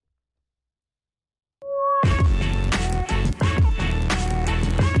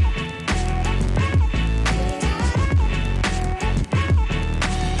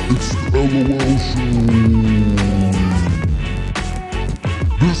LOL Show.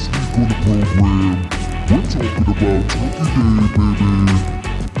 This week on the program, we're talking about Turkey Day, baby.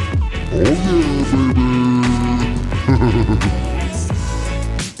 Oh yeah, baby. But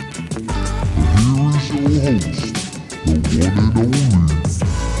here is your host, the one and only,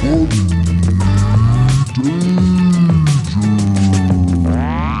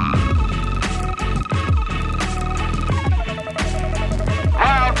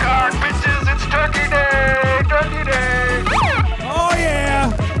 Wild card, bitches, it's Turkey Day! Turkey Day! Oh,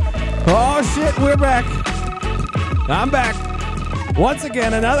 yeah. Oh, shit, we're back. I'm back. Once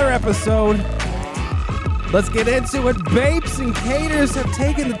again, another episode. Let's get into it. Bapes and Caters have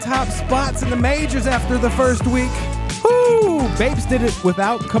taken the top spots in the majors after the first week. Woo! Bapes did it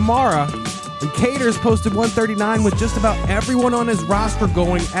without Kamara. And Caters posted 139 with just about everyone on his roster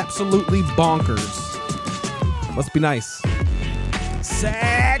going absolutely bonkers. Must be nice.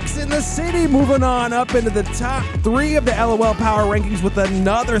 Sex in the City moving on up into the top 3 of the LOL Power Rankings with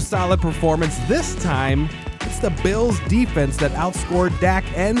another solid performance. This time, it's the Bills defense that outscored Dak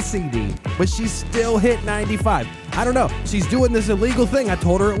and CD, but she still hit 95. I don't know. She's doing this illegal thing. I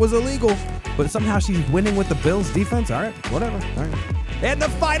told her it was illegal, but somehow she's winning with the Bills defense. All right, whatever. All right. And the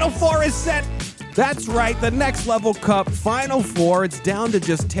Final Four is set. That's right, the Next Level Cup Final Four. It's down to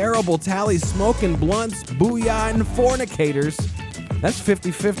just terrible tallies, smoking blunts, booyah, and fornicators. That's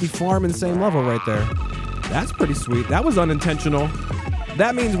 50-50 farm and same level right there. That's pretty sweet. That was unintentional.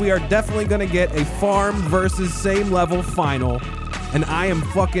 That means we are definitely going to get a farm versus same level final, and I am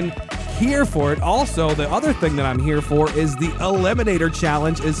fucking here for it. Also, the other thing that I'm here for is the Eliminator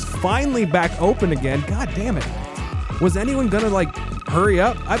Challenge is finally back open again. God damn it. Was anyone going to, hurry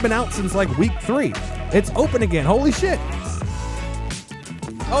up? I've been out since, week 3. It's open again. Holy shit.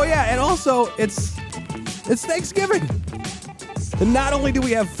 Oh, yeah, and also, it's Thanksgiving. And not only do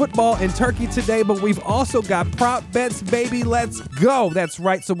we have football and turkey today, but we've also got prop bets, baby. Let's go. That's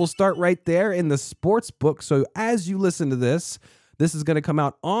right. So we'll start right there in the sports book. So as you listen to this is going to come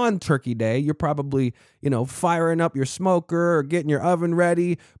out on Turkey Day. You're probably, firing up your smoker or getting your oven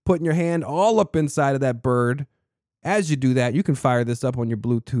ready, putting your hand all up inside of that bird. As you do that, you can fire this up on your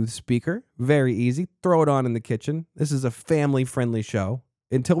Bluetooth speaker. Very easy. Throw it on in the kitchen. This is a family-friendly show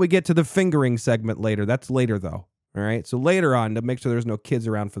until we get to the fingering segment later. That's later, though. All right, so later on to make sure there's no kids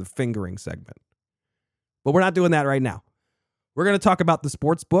around for the fingering segment. But we're not doing that right now. We're going to talk about the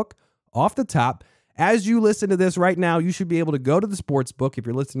sports book off the top. As you listen to this right now, you should be able to go to the sports book. If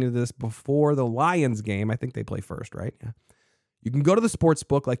you're listening to this before the Lions game, I think they play first, right? Yeah. You can go to the sports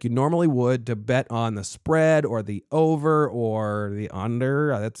book like you normally would to bet on the spread or the over or the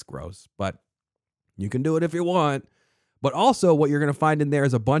under. That's gross, but you can do it if you want. But also what you're going to find in there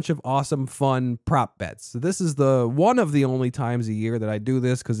is a bunch of awesome, fun prop bets. So this is one of the only times a year that I do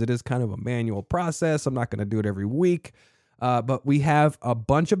this because it is kind of a manual process. I'm not going to do it every week. But we have a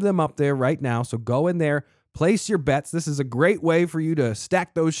bunch of them up there right now. So go in there, place your bets. This is a great way for you to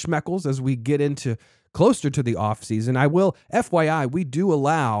stack those schmeckles as we get into closer to the off season. FYI, we do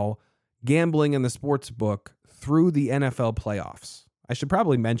allow gambling in the sports book through the NFL playoffs. I should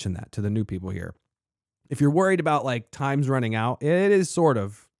probably mention that to the new people here. If you're worried about times running out, it is sort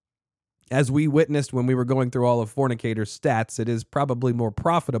of, as we witnessed when we were going through all of Fornicator's stats, it is probably more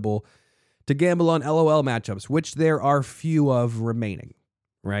profitable to gamble on LOL matchups, which there are few of remaining,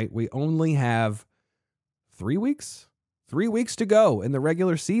 right? We only have 3 weeks to go in the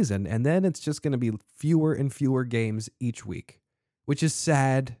regular season, and then it's just going to be fewer and fewer games each week, which is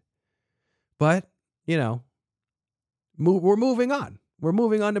sad, but, we're moving on. We're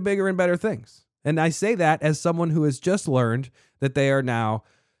moving on to bigger and better things. And I say that as someone who has just learned that they are now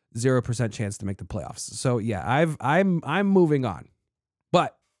 0% chance to make the playoffs. So yeah, I'm moving on.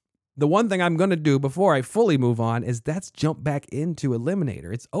 But the one thing I'm going to do before I fully move on is that's jump back into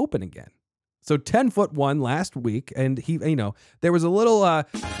Eliminator. It's open again. So 10-foot won last week, and he, there was a little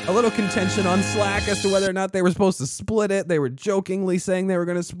contention on Slack as to whether or not they were supposed to split it. They were jokingly saying they were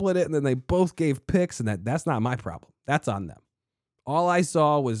going to split it, and then they both gave picks, and that's not my problem. That's on them. All I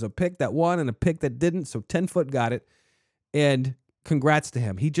saw was a pick that won and a pick that didn't, so 10-foot got it, and congrats to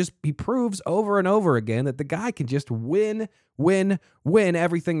him. He proves over and over again that the guy can just win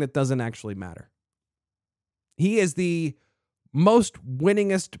everything that doesn't actually matter. He is the most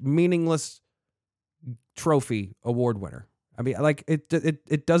winningest, meaningless trophy award winner. I mean,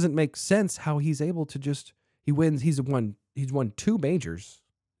 it doesn't make sense how he's able to he wins. He's won 2 majors.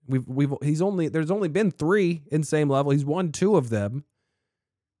 There's only been 3 in same level. He's won 2 of them.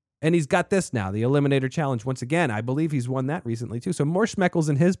 And he's got this now, the Eliminator Challenge. Once again, I believe he's won that recently too. So more schmeckles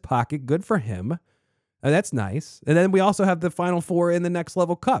in his pocket. Good for him. That's nice. And then we also have the Final Four in the Next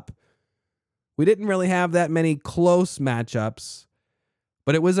Level Cup. We didn't really have that many close matchups,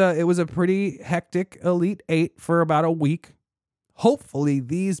 but it was a pretty hectic Elite Eight for about a week. Hopefully,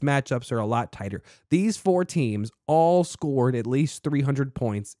 these matchups are a lot tighter. These 4 teams all scored at least 300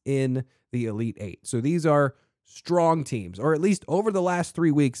 points in the Elite Eight. So these are strong teams, or at least over the last 3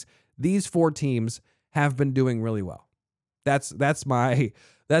 weeks, these 4 teams have been doing really well. That's my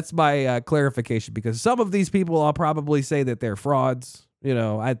clarification, because some of these people I'll probably say that they're frauds.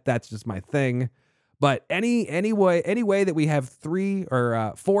 That's just my thing. But any way that we have 3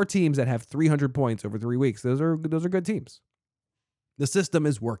 or 4 teams that have 300 points over 3 weeks, those are good teams. The system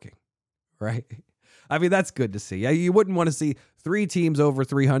is working, right? I mean, that's good to see. You wouldn't want to see 3 teams over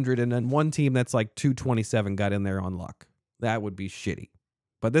 300 and then 1 team that's like 227 got in there on luck. That would be shitty.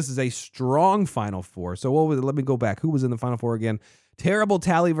 But this is a strong Final Four. So let me go back. Who was in the Final Four again? Terrible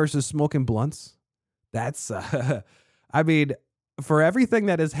Tally versus Smoking Blunts. That's, I mean, for everything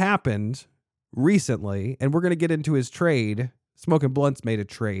that has happened recently, and we're going to get into his trade. Smoking Blunts made a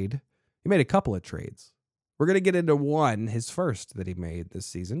trade. He made a couple of trades. We're going to get into one, his first that he made this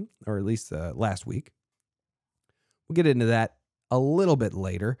season, or at least last week. We'll get into that a little bit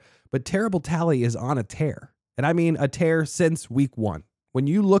later. But Terrible Tally is on a tear. And I mean a tear since week 1. When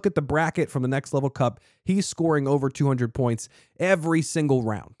you look at the bracket from the Next Level Cup, he's scoring over 200 points every single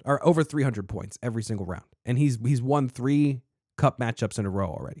round, or over 300 points every single round. And he's won 3 cup matchups in a row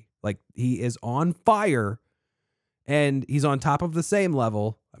already. Like, he is on fire, and he's on top of the same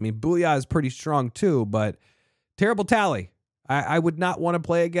level. I mean, Booyah is pretty strong too, but Terrible Tally, I would not want to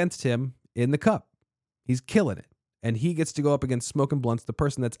play against him in the cup. He's killing it. And he gets to go up against Smoking Blunts, the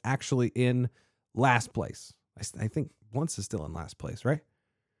person that's actually in last place. I think Blunts is still in last place, right?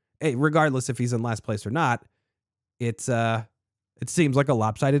 Hey, regardless if he's in last place or not, it seems like a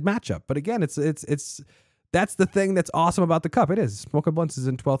lopsided matchup. But again, it's that's the thing that's awesome about the cup. It is. Smoking Blunts is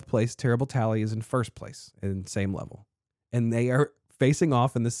in 12th place. Terrible Tally is in 1st place in same level. And they are facing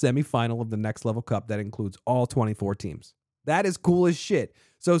off in the semifinal of the Next Level Cup that includes all 24 teams. That is cool as shit.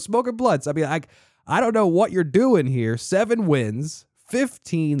 So Smoking Blunts, I mean, I don't know what you're doing here. 7 wins,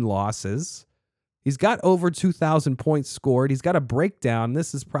 15 losses. He's got over 2,000 points scored. He's got a breakdown.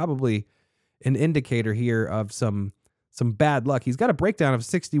 This is probably an indicator here of some bad luck. He's got a breakdown of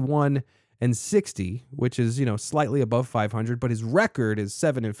 61 and 60, which is, slightly above 500, but his record is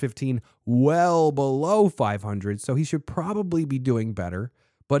 7-15, well below 500. So he should probably be doing better,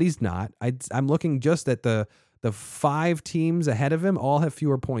 but he's not. I'm looking just at the 5 teams ahead of him all have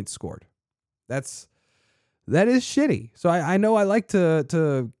fewer points scored. That is shitty. So I know I like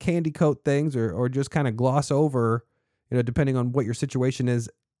to candy coat things or just kind of gloss over, depending on what your situation is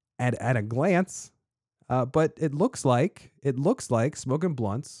at a glance. But it looks like Smoking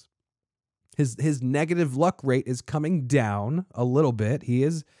Blunts, his negative luck rate is coming down a little bit.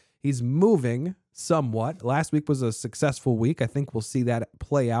 He's moving somewhat. Last week was a successful week. I think we'll see that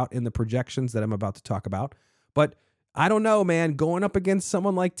play out in the projections that I'm about to talk about. But I don't know, man. Going up against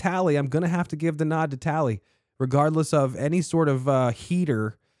someone like Tally, I'm going to have to give the nod to Tally, regardless of any sort of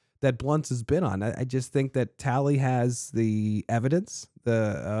heater that Blunts has been on. I just think that Tally has the evidence,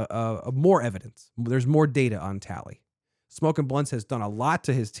 more evidence. There's more data on Tally. Smoking Blunts has done a lot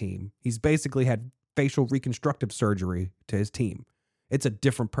to his team. He's basically had facial reconstructive surgery to his team. It's a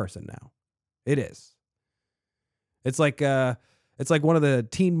different person now. It is. It's like one of the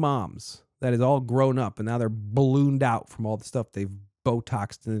teen moms that is all grown up and now they're ballooned out from all the stuff they've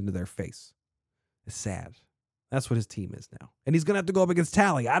Botoxed into their face. It's sad. That's what his team is now. And he's going to have to go up against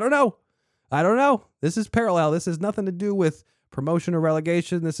Tally. I don't know. This is parallel. This has nothing to do with promotion or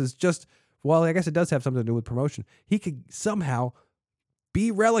relegation. This is just, well, I guess it does have something to do with promotion. He could somehow be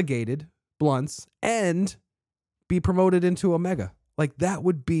relegated, Blunts, and be promoted into Omega. Like, that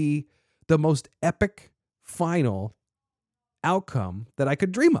would be the most epic final outcome that I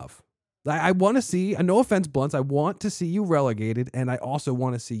could dream of. I want to see, no offense, Blunts, I want to see you relegated, and I also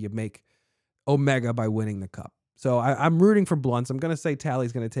want to see you make Omega by winning the cup. So I'm rooting for Blunts. I'm going to say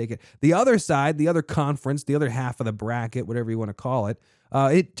Tally's going to take it. The other side, the other conference, the other half of the bracket, whatever you want to call it,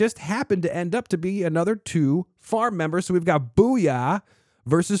 it just happened to end up to be another 2 farm members. So we've got Booyah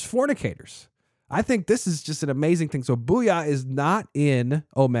versus Fornicators. I think this is just an amazing thing. So Booyah is not in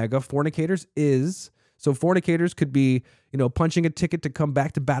Omega. Fornicators is. So Fornicators could be, punching a ticket to come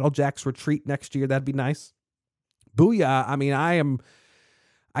back to Battle Jack's retreat next year. That'd be nice. Booyah, I mean,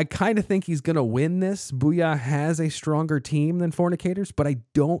 I kind of think he's going to win this. Booyah has a stronger team than Fornicators, but I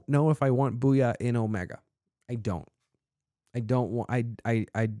don't know if I want Booyah in Omega. I don't want, I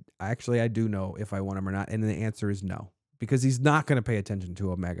do know if I want him or not. And the answer is no, because he's not going to pay attention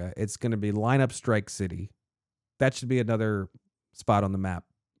to Omega. It's going to be lineup Strike City. That should be another spot on the map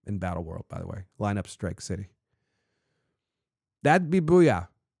in Battle World, by the way. Lineup Strike City. That'd be booyah.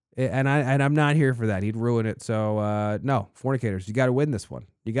 And I'm not here for that. He'd ruin it. So, no, Fornicators, you got to win this one.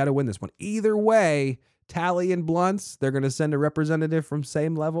 You got to win this one. Either way, Tally and Blunts, they're going to send a representative from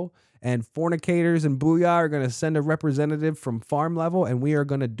same level. And Fornicators and Booyah are going to send a representative from farm level. And we are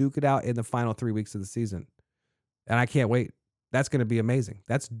going to duke it out in the final 3 weeks of the season. And I can't wait. That's going to be amazing.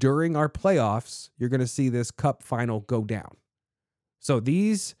 That's during our playoffs. You're going to see this cup final go down. So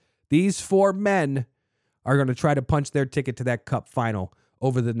these 4 men are going to try to punch their ticket to that cup final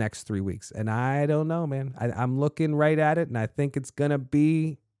over the next 3 weeks. And I don't know, man. I'm looking right at it, and I think it's going to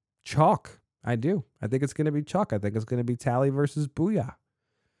be chalk. I do. I think it's going to be chalk. I think it's going to be Tally versus Booyah.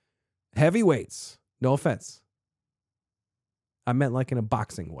 Heavyweights. No offense. I meant like in a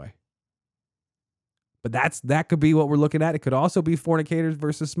boxing way. But that could be what we're looking at. It could also be Fornicators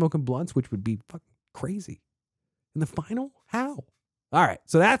versus Smoking Blunts, which would be fucking crazy. In the final? How? All right,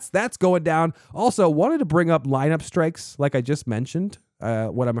 so that's going down. Also, wanted to bring up lineup strikes, like I just mentioned,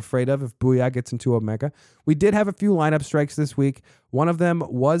 what I'm afraid of if Booyah gets into Omega. We did have a few lineup strikes this week. One of them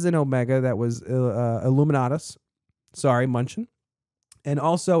was in Omega. That was Illuminatus. Sorry, Munchin. And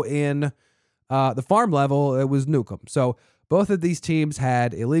also in the farm level, it was Nukem. So both of these teams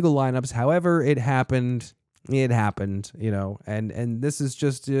had illegal lineups. However, it happened, you know, and this is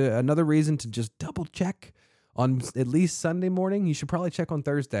just another reason to just double check on at least Sunday morning. You should probably check on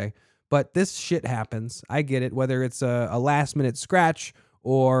Thursday, but this shit happens. I get it, whether it's a last minute scratch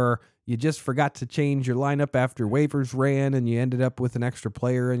or you just forgot to change your lineup after waivers ran and you ended up with an extra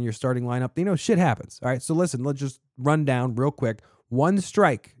player in your starting lineup. You know, shit happens. All right, so listen, let's just run down real quick. 1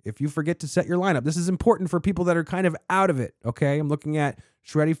 strike if you forget to set your lineup. This is important for people that are kind of out of it, okay? I'm looking at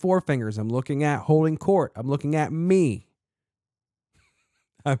Shreddy Four Fingers. I'm looking at Holding Court. I'm looking at me.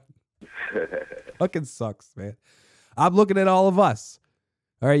 Fucking sucks, man. I'm looking at all of us.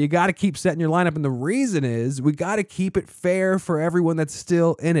 All right, you got to keep setting your lineup, and the reason is we got to keep it fair for everyone that's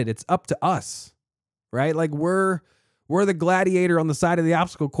still in it. It's up to us, right? Like we're the gladiator on the side of the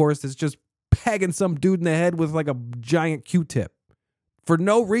obstacle course that's just pegging some dude in the head with like a giant Q-tip for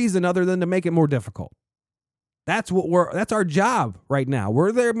no reason other than to make it more difficult. That's our job right now.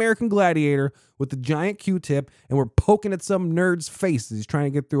 We're the American Gladiator with the giant Q-tip, and we're poking at some nerd's face as he's trying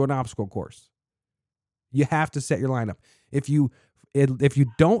to get through an obstacle course. You have to set your lineup. If you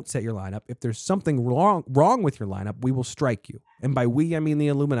don't set your lineup, if there's something wrong with your lineup, we will strike you. And by we, I mean the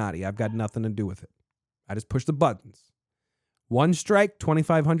Illuminati. I've got nothing to do with it. I just push the buttons. 1 strike,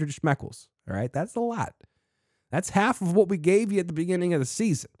 2,500 schmeckles. All right, that's a lot. That's half of what we gave you at the beginning of the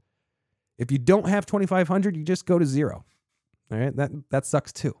season. If you don't have 2,500, you just go to 0. All right, that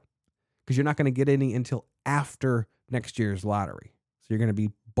sucks too, because you're not going to get any until after next year's lottery. So you're going to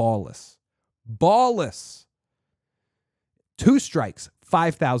be ballless. 2 strikes,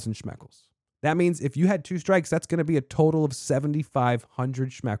 5,000 schmeckles. That means if you had 2 strikes, that's going to be a total of 7,500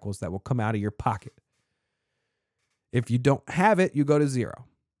 schmeckles that will come out of your pocket. If you don't have it, you go to 0.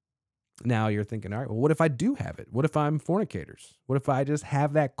 Now you're thinking, all right, well, what if I do have it? What if I'm Fornicators? What if I just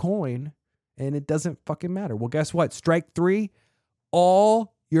have that coin and it doesn't fucking matter? Well, guess what? Strike 3,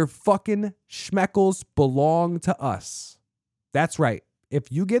 all your fucking schmeckles belong to us. That's right.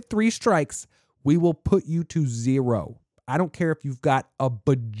 If you get 3 strikes, we will put you to 0. I don't care if you've got a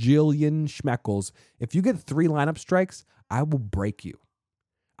bajillion schmeckles. If you get 3 lineup strikes, I will break you.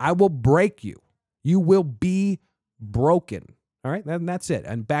 I will break you. You will be broken. All right, then that's it.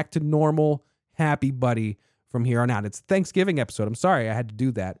 And back to normal, happy buddy from here on out. It's Thanksgiving episode. I'm sorry I had to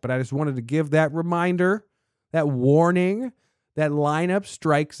do that, but I just wanted to give that reminder, that warning, that lineup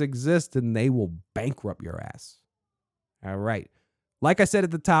strikes exist and they will bankrupt your ass. All right. Like I said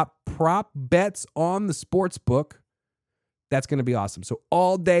at the top, prop bets on the sports book. That's going to be awesome. So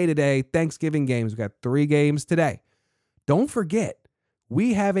all day today, Thanksgiving games. We've got 3 games today. Don't forget,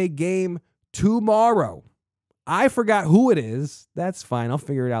 we have a game tomorrow. I forgot who it is. That's fine. I'll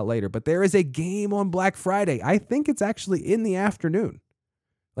figure it out later. But there is a game on Black Friday. I think it's actually in the afternoon.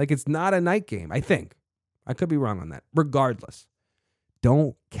 Like it's not a night game, I think. I could be wrong on that. Regardless,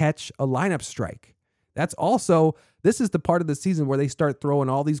 don't catch a lineup strike. That's also, this is the part of the season where they start throwing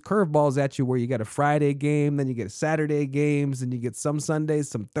all these curveballs at you where you get a Friday game, then you get a Saturday games, and you get some Sundays,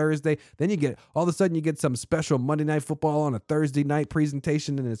 some Thursday. Then you get, all of a sudden you get some special Monday Night Football on a Thursday night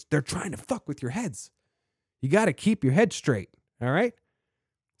presentation, and they're trying to fuck with your heads. You got to keep your head straight, all right?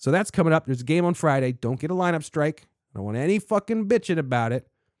 So that's coming up. There's a game on Friday. Don't get a lineup strike. I don't want any fucking bitching about it.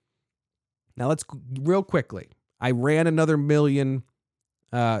 Now let's, real quickly, I ran another million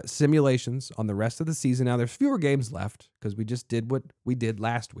simulations on the rest of the season. Now there's fewer games left because we just did what we did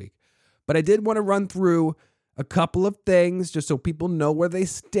last week. But I did want to run through a couple of things just so people know where they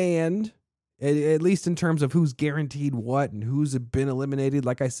stand, at least in terms of who's guaranteed what and who's been eliminated.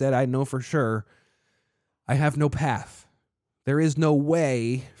 Like I said, I know for sure I have no path. There is no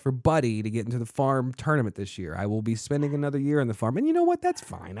way for Buddy to get into the farm tournament this year. I will be spending another year in the farm. And you know what? That's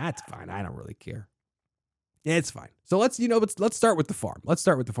fine. That's fine. I don't really care. It's fine. So let's start with the farm. Let's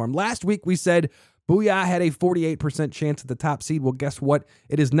start with the farm. Last week we said Booyah had a 48% chance at the top seed. Well, guess what?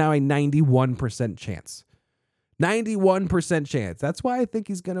 It is now a 91% chance. 91% chance. That's why I think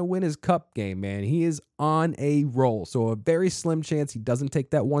he's going to win his cup game, man. He is on a roll. So a very slim chance he doesn't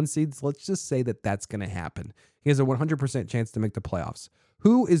take that 1 seed. So let's just say that that's going to happen. He has a 100% chance to make the playoffs.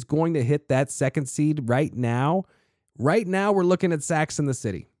 Who is going to hit that 2nd seed right now? Right now, we're looking at Sax in the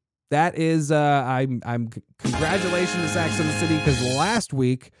City. That is, I'm congratulations to Sax in the City, because last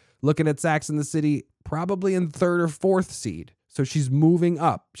week, looking at Sax in the City, probably in 3rd or 4th seed. So she's moving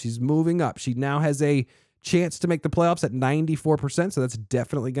up. She's moving up. She now has a chance to make the playoffs at 94%. So that's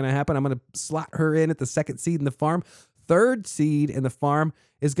definitely going to happen. I'm going to slot her in at the 2nd seed in the farm. 3rd seed in the farm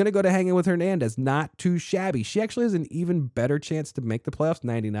is going to go to hanging with Hernandez. Not too shabby. She actually has an even better chance to make the playoffs,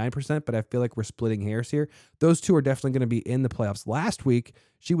 99%, but I feel like we're splitting hairs here. Those two are definitely going to be in the playoffs. Last week,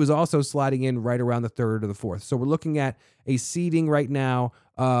 she was also sliding in right around the 3rd or the 4th. So we're looking at a seeding right now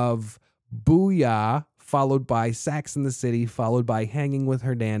of Booyah, followed by Sax in the City, followed by Hanging with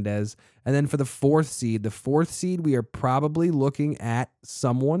Hernandez. And then for the 4th seed, we are probably looking at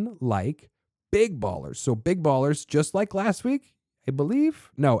someone like Big Ballers. So Big Ballers, just like last week, I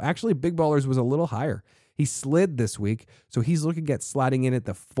believe. No, actually, Big Ballers was a little higher. He slid this week, so he's looking at sliding in at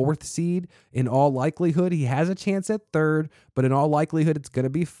the 4th seed. In all likelihood, he has a chance at 3rd, but in all likelihood, it's going to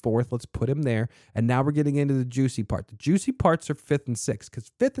be 4th. Let's put him there. And now we're getting into the juicy part. The juicy parts are 5th and 6th,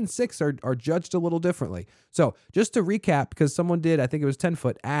 because 5th and 6th are judged a little differently. So just to recap, because someone did, I think it was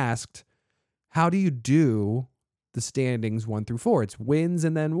 10-foot, asked, how do you do the standings 1 through 4? It's wins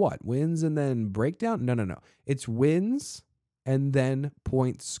and then what? Wins and then breakdown? No. It's wins and then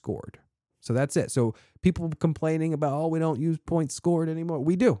points scored. So that's it. So people complaining about, oh, we don't use points scored anymore.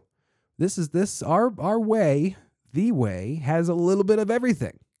 We do. Our way, the way, has a little bit of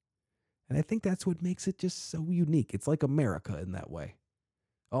everything. And I think that's what makes it just so unique. It's like America in that way.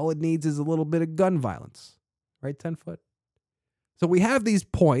 All it needs is a little bit of gun violence. Right, 10-foot? So we have these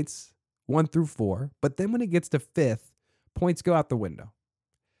points, 1 through 4, but then when it gets to 5th, points go out the window.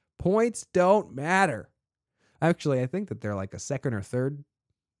 Points don't matter. Actually, I think that they're like a 2nd or 3rd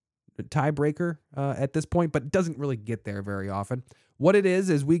tiebreaker at this point, but it doesn't really get there very often. What it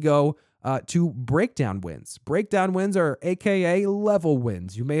is we go to breakdown wins. Breakdown wins are AKA level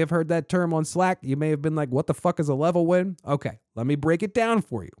wins. You may have heard that term on Slack. You may have been like, what the fuck is a level win? Okay, let me break it down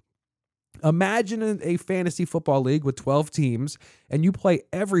for you. Imagine a fantasy football league with 12 teams, and you play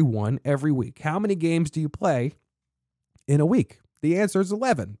everyone every week. How many games do you play in a week? The answer is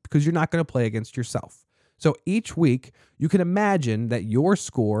 11, because you're not going to play against yourself. So each week, you can imagine that your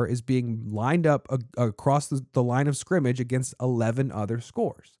score is being lined up across the line of scrimmage against 11 other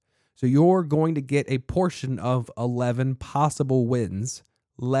scores. So you're going to get a portion of 11 possible wins,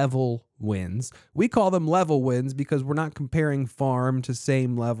 level wins. We call them level wins because we're not comparing farm to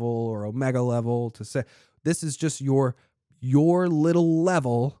same level or omega level to say. This is just your little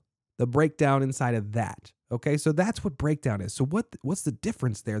level, the breakdown inside of that. Okay, so that's what breakdown is. So what's the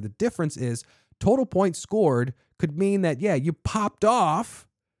difference there? The difference is total points scored could mean that, yeah, you popped off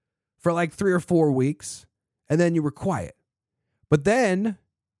for like 3 or 4 weeks and then you were quiet. But then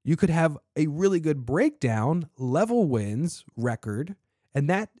you could have a really good breakdown, level wins record, and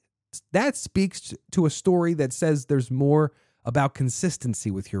that speaks to a story that says there's more about consistency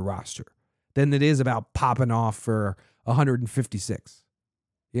with your roster than it is about popping off for 156.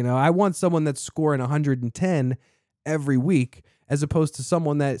 You know, I want someone that's scoring 110 every week as opposed to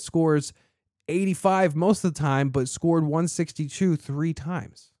someone that scores 85 most of the time, but scored 162 3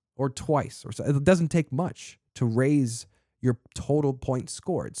 times or twice. Or so. It doesn't take much to raise your total points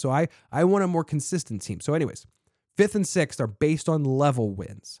scored. So I want a more consistent team. So anyways, 5th and 6th are based on level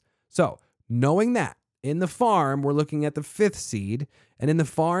wins. So knowing that, in the farm, we're looking at the 5th seed. And in the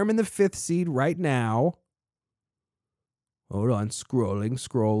farm and the 5th seed right now, hold on,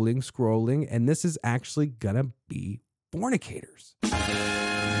 scrolling. And this is actually going to be fornicators.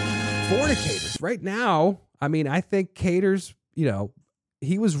 Fornicators. Right now, I mean, I think Caters,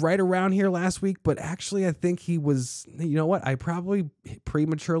 he was right around here last week, but actually I think he was, you know what? I probably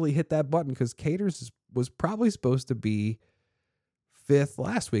prematurely hit that button because Caters was probably supposed to be 5th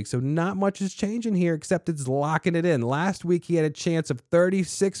last week. So not much is changing here, except it's locking it in. Last week he had a chance of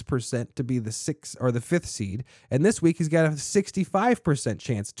 36% to be the 6th or the 5th seed, and this week he's got a 65%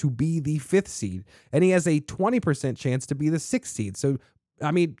 chance to be the 5th seed, and he has a 20% chance to be the 6th seed. So I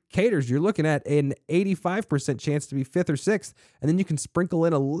mean, Caters, you're looking at an 85% chance to be 5th or 6th, and then you can sprinkle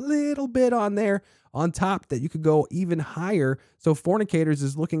in a little bit on there on top that you could go even higher. So Fornicators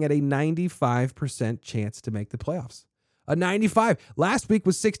is looking at a 95% chance to make the playoffs. A 95. Last week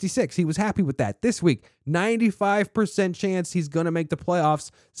was 66. He was happy with that. This week, 95% chance he's going to make the playoffs.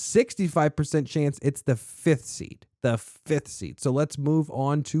 65% chance it's the 5th seed. The 5th seed. So let's move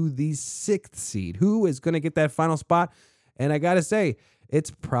on to the 6th seed. Who is going to get that final spot? And I got to say, it's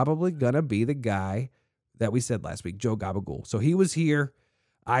probably going to be the guy that we said last week, Joe Gabagool. So he was here.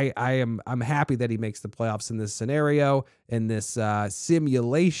 I'm happy that he makes the playoffs in this scenario, in this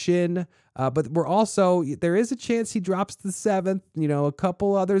simulation. But there is a chance he drops the 7th. You know, a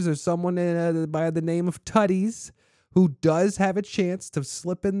couple others, or someone by the name of Tutties who does have a chance to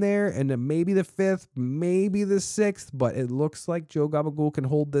slip in there, and then maybe the 5th, maybe the 6th. But it looks like Joe Gabagool can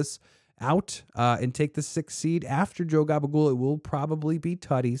hold this out and take the 6th seed. After Joe Gabagool, it will probably be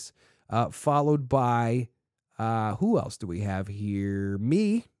Tutties, followed by who else do we have here?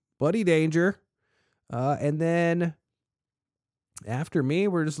 Me, Buddy Danger, and then after me,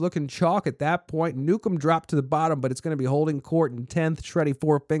 we're just looking chalk at that point. Newcomb dropped to the bottom, but it's going to be Holding Court in 10th, Shreddy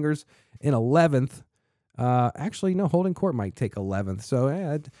Four Fingers in 11th. Actually, no, Holding Court might take 11th. So,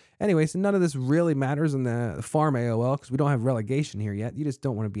 anyways, none of this really matters in the farm AOL because we don't have relegation here yet. You just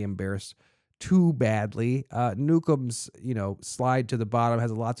don't want to be embarrassed too badly. Newcomb's, slide to the bottom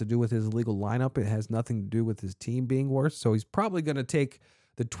has a lot to do with his legal lineup. It has nothing to do with his team being worse. So he's probably going to take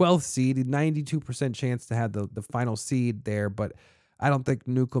the 12th seed, 92% chance to have the final seed there. But I don't think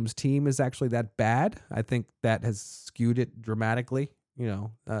Newcomb's team is actually that bad. I think that has skewed it dramatically.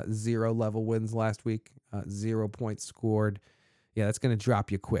 0 level wins last week, 0 points scored. Yeah, that's going to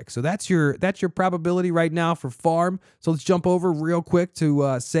drop you quick. So that's your probability right now for farm. So let's jump over real quick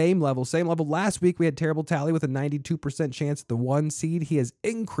to same level. Same level. Last week we had Terrible Tally with a 92% chance at the 1 seed. He has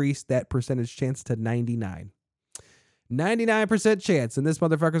increased that percentage chance to 99. 99% chance. And this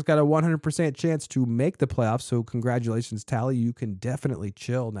motherfucker's got a 100% chance to make the playoffs. So congratulations, Tally. You can definitely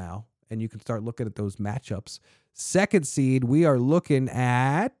chill now. And you can start looking at those matchups. 2nd seed, we are looking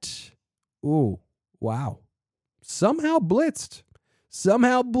at, Somehow Blitzed.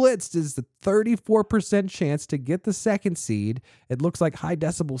 Somehow Blitzed is the 34% chance to get the 2nd seed. It looks like High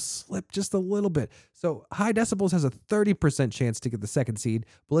Decibels slipped just a little bit. So High Decibels has a 30% chance to get the 2nd seed.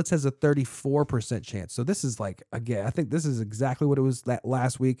 Blitz has a 34% chance. So this is like, again, I think this is exactly what it was that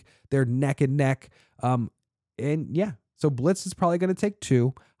last week. They're neck and neck. So Blitz is probably going to take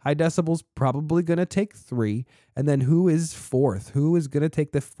 2. High Decibels probably going to take 3. And then who is 4th? Who is going to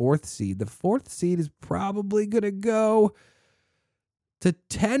take the 4th seed? The 4th seed is probably going to go to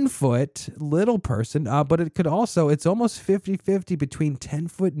 10-foot Little Person. But it could also, it's almost 50-50 between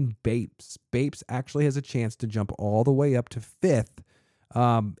 10-foot and Bapes. Bapes actually has a chance to jump all the way up to 5th.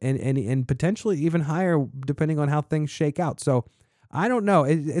 And potentially even higher depending on how things shake out. So I don't know.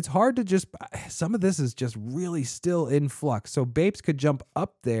 It's hard to just, some of this is just really still in flux. So Bapes could jump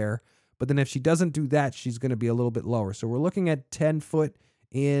up there, but then if she doesn't do that, she's going to be a little bit lower. So we're looking at 10-foot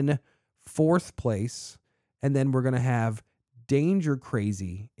in 4th place, and then we're going to have Danger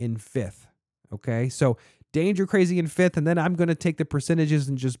Crazy in 5th. Okay, so Danger Crazy in 5th, and then I'm going to take the percentages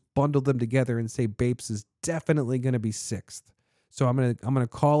and just bundle them together and say Bapes is definitely going to be 6th. So I'm gonna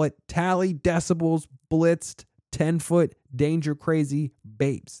call it Tally, Decibels, Blitzed, 10-foot, Danger Crazy,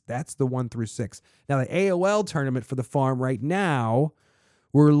 Bapes. That's the 1 through 6. Now, the AOL tournament for the farm right now,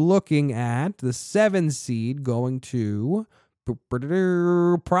 we're looking at the 7 seed going to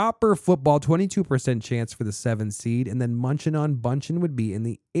Proper Football, 22% chance for the 7 seed. And then Munchin' on Bunchin' would be in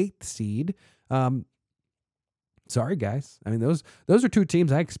the 8th seed. Sorry, guys. I mean, those are 2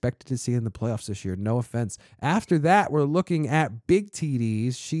 teams I expected to see in the playoffs this year. No offense. After that, we're looking at Big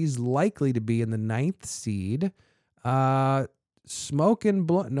TDs. She's likely to be in the 9th seed. Smoking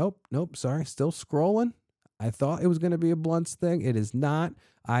Blunt. Nope. Sorry. Still scrolling. I thought it was going to be a Blunts thing. It is not.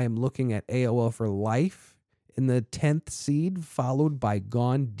 I am looking at AOL for Life in the 10th seed, followed by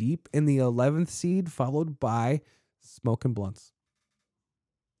Gone Deep in the 11th seed, followed by Smoking Blunts.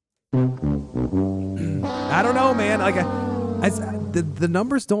 I don't know, man. Like the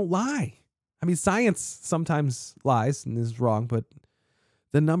numbers don't lie. I mean, science sometimes lies and is wrong, but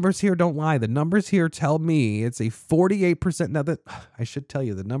the numbers here don't lie. The numbers here tell me it's a 48%. Now that I should tell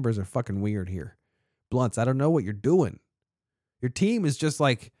you, the numbers are fucking weird here. Blunts, I don't know what you're doing. Your team is just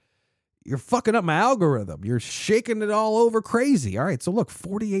like, you're fucking up my algorithm. You're shaking it all over crazy. All right, so look,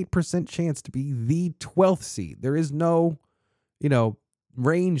 48% chance to be the 12th seed. There is no,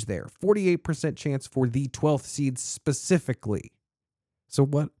 range there. 48% chance for the 12th seed specifically. So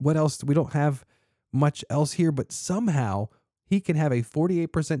what else? We don't have much else here, but somehow he can have a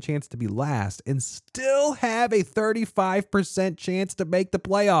 48% chance to be last and still have a 35% chance to make the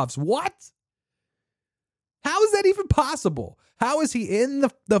playoffs. What? How is that even possible? How is he in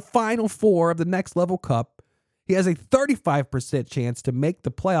the final four of the Next Level Cup? He has a 35% chance to make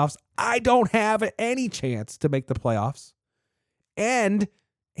the playoffs. I don't have any chance to make the playoffs. And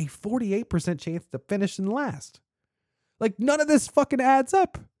a 48% chance to finish in last. Like, none of this fucking adds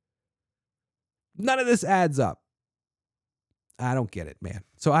up. None of this adds up. I don't get it, man.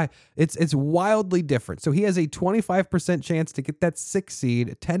 So it's wildly different. So he has a 25% chance to get that 6th seed,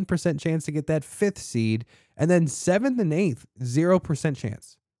 a 10% chance to get that 5th seed, and then 7th and 8th, 0%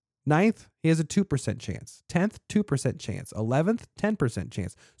 chance. 9th, he has a 2% chance. 10th, 2% chance. 11th, 10%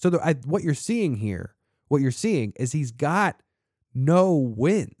 chance. So what you're seeing is he's got no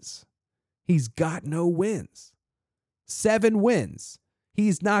wins. He's got no wins. 7 wins.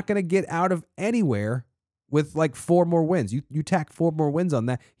 He's not going to get out of anywhere with like 4 more wins. You tack 4 more wins on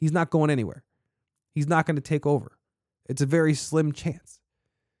that, he's not going anywhere. He's not going to take over. It's a very slim chance.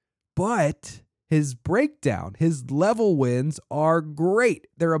 But his breakdown, his level wins are great.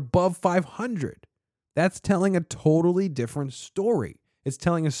 They're above 500. That's telling a totally different story. It's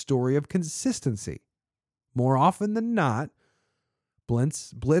telling a story of consistency. More often than not,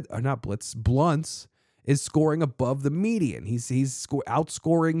 Bluntz is scoring above the median. He's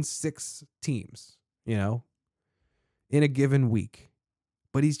outscoring 6 teams, in a given week.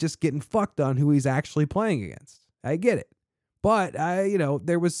 But he's just getting fucked on who he's actually playing against. I get it. But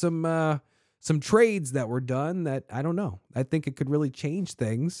there was some trades that were done that I don't know. I think it could really change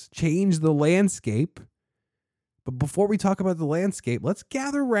things, change the landscape. But before we talk about the landscape, let's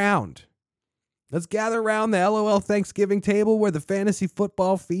gather around. Let's gather around the LOL Thanksgiving table where the fantasy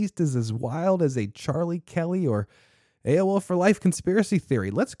football feast is as wild as a Charlie Kelly or AOL for Life conspiracy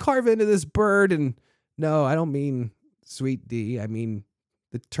theory. Let's carve into this bird, and no, I don't mean Sweet D. I mean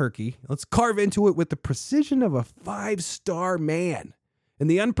the turkey. Let's carve into it with the precision of a 5-star man and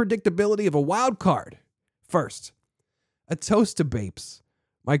the unpredictability of a wild card. First, a toast to Bapes,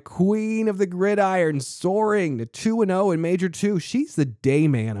 my queen of the gridiron, soaring to 2-0 in Major 2. She's the day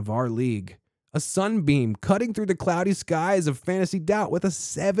man of our league. A sunbeam cutting through the cloudy skies of fantasy doubt with a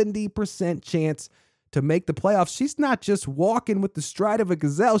 70% chance to make the playoffs. She's not just walking with the stride of a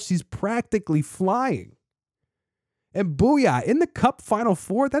gazelle, she's practically flying. And booyah, in the Cup Final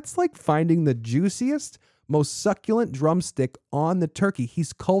Four, that's like finding the juiciest, most succulent drumstick on the turkey.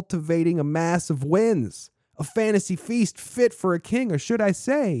 He's cultivating a mass of wins, a fantasy feast fit for a king, or should I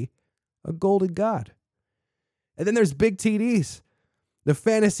say, a golden god. And then there's Big TDs, the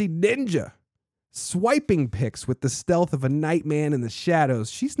fantasy ninja, swiping picks with the stealth of a nightman in the shadows.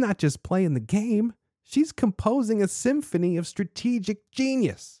 She's not just playing the game, she's composing a symphony of strategic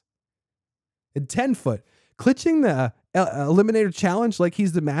genius. And 10-foot, clutching the Eliminator Challenge like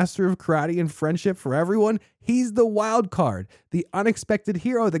he's the master of karate and friendship for everyone. He's the wild card, the unexpected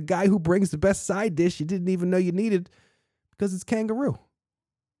hero, the guy who brings the best side dish you didn't even know you needed because it's kangaroo.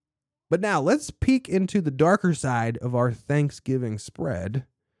 But now let's peek into the darker side of our Thanksgiving spread.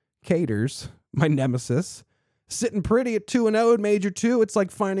 Caters, my nemesis, sitting pretty at 2-0 in Major 2. It's like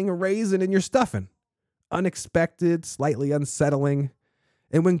finding a raisin in your stuffing. Unexpected, slightly unsettling.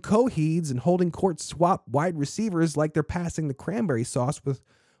 And when Coheeds and Holding Court swap wide receivers like they're passing the cranberry sauce with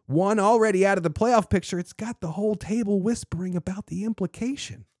one already out of the playoff picture, it's got the whole table whispering about the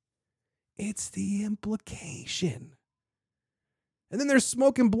implication. It's the implication. And then there's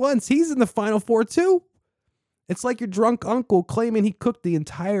Smoking Blunts. He's in the Final Four too. It's like your drunk uncle claiming he cooked the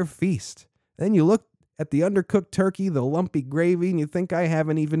entire feast. Then you look at the undercooked turkey, the lumpy gravy, and you think I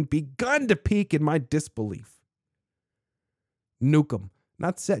haven't even begun to peek in my disbelief. Nuke 'em.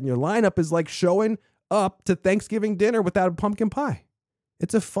 Not setting your lineup is like showing up to Thanksgiving dinner without a pumpkin pie.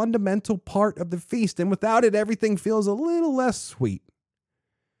 It's a fundamental part of the feast, and without it, everything feels a little less sweet.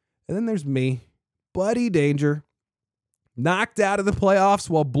 And then there's me, Buddy Danger, knocked out of the playoffs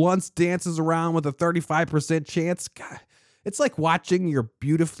while Blunts dances around with a 35% chance. God, it's like watching your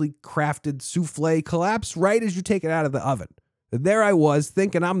beautifully crafted souffle collapse right as you take it out of the oven. And there I was,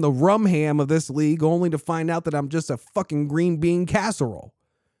 thinking I'm the rum ham of this league, only to find out that I'm just a fucking green bean casserole.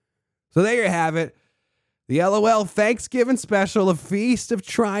 So there you have it. The LOL Thanksgiving special, a feast of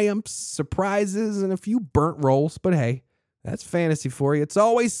triumphs, surprises, and a few burnt rolls. But hey, that's fantasy for you. It's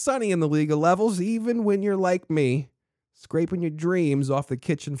always sunny in the League of Levels, even when you're like me, scraping your dreams off the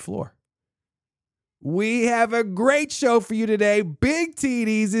kitchen floor. We have a great show for you today. Big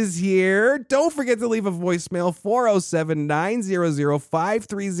TDs is here. Don't forget to leave a voicemail,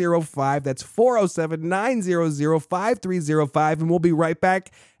 407-900-5305. That's 407-900-5305. And we'll be right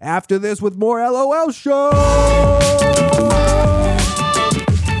back after this with more LOL Show.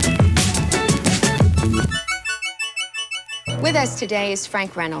 With us today is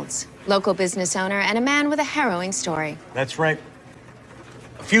Frank Reynolds, local business owner and a man with a harrowing story. That's right.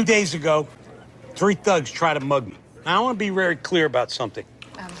 A few days ago, 3 thugs tried to mug me. Now, I want to be very clear about something.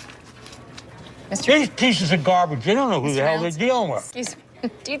 Mr. These pieces of garbage, they don't know who Mr. the hell Reynolds? they're dealing with. Excuse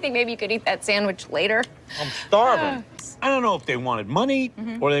me. Do you think maybe you could eat that sandwich later? I'm starving. I don't know if they wanted money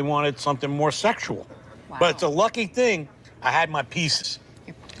or they wanted something more sexual. Wow. But it's a lucky thing I had my pieces.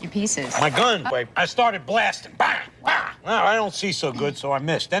 Your pieces. My gun, I started blasting. Bang, bang. Well, I don't see so good, so I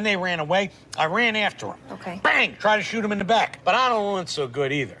missed. Then they ran away. I ran after them. Okay. Bang, try to shoot them in the back. But I don't want so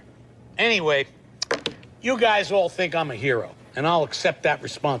good either. Anyway, you guys all think I'm a hero, and I'll accept that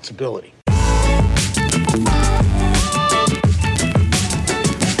responsibility.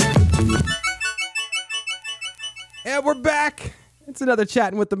 And we're back. It's another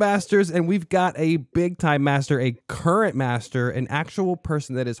Chatting with the Masters, and we've got a big-time master, a current master, an actual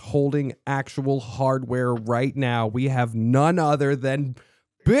person that is holding actual hardware right now. We have none other than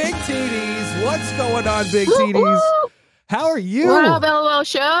Big TDs. What's going on, Big TDs? How are you? What up, LOL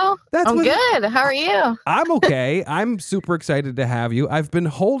Show? That's I'm what- good. How are you? I'm okay. I'm super excited to have you. I've been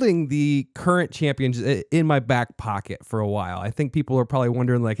holding the current champions in my back pocket for a while. I think people are probably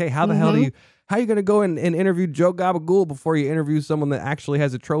wondering, like, hey, how the hell how are you going to go and interview Joe Gabagool before you interview someone that actually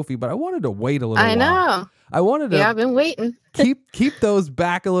has a trophy? But I wanted to wait a little while. I know. I wanted to Yeah, I've been waiting. keep those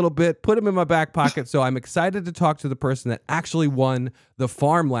back a little bit, put them in my back pocket. So I'm excited to talk to the person that actually won the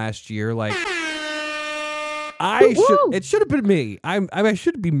farm last year. Like, it should have been me. I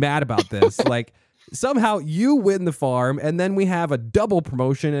should be mad about this. Like, somehow you win the farm and then we have a double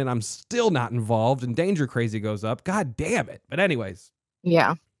promotion and I'm still not involved and Danger Crazy goes up. God damn it. But anyways,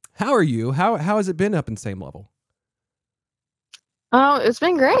 Yeah. how are you? How has it been up in same level? Oh, it's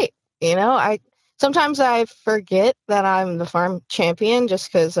been great. You know, sometimes I forget that I'm the farm champion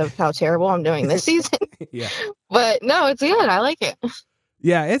just because of how terrible I'm doing this season. Yeah. But no, it's good. I like it.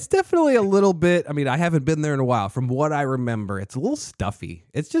 Yeah, it's definitely a little bit. I mean, I haven't been there in a while. From what I remember, it's a little stuffy.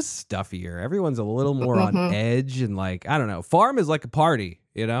 It's just stuffier. Everyone's a little more on edge and like, I don't know. Farm is like a party,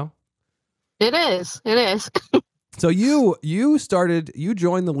 you know? It is. It is. So you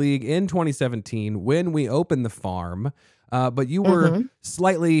joined the league in 2017 when we opened the farm, but you were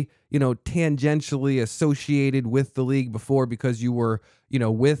slightly, tangentially associated with the league before because you were,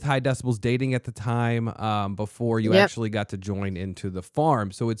 with High Decibels Dating at the time before you actually got to join into the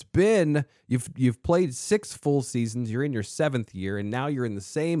farm. So it's been, you've played 6 full seasons, you're in your 7th year, and now you're in the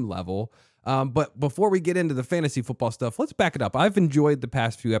same level. But before we get into the fantasy football stuff, let's back it up. I've enjoyed the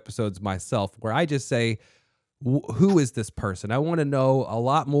past few episodes myself where I just say, who is this person? I want to know a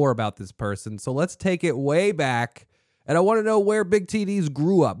lot more about this person. So let's take it way back. And I want to know where Big TDs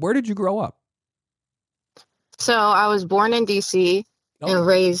grew up. Where did you grow up? So I was born in D.C. and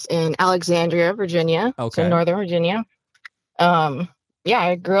raised in Alexandria, Virginia. Okay. So Northern Virginia. Yeah,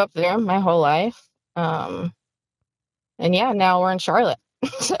 I grew up there my whole life. And yeah, now we're in Charlotte.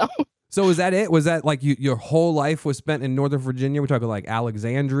 So was that it? Was that like your whole life was spent in Northern Virginia? We're talking like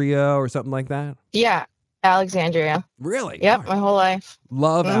Alexandria or something like that? Yeah, Alexandria. Really? Yep, All right. my whole life.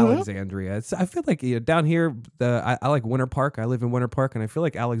 Love Alexandria. I feel like down here, I like Winter Park. I live in Winter Park, and I feel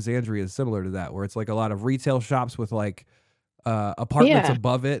like Alexandria is similar to that, where it's like a lot of retail shops with like apartments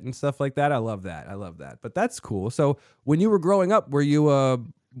above it and stuff like that. I love that. But that's cool. So when you were growing up, were you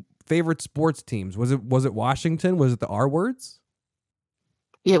favorite sports teams? Was it Washington? Was it the R words?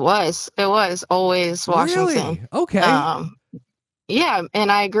 It was always Washington. Really? Okay. Yeah,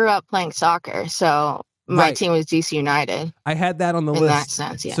 and I grew up playing soccer, so my team was DC United. I had that on the in list. that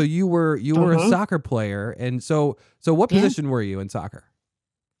sense, yeah. So you were a soccer player, and so what position were you in soccer?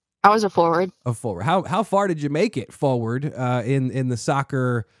 I was a forward. A forward. How far did you make it forward in the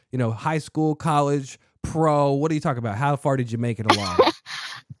soccer? High school, college, pro. What are you talking about? How far did you make it along?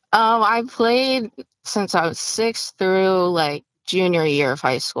 I played since I was 6 through like junior year of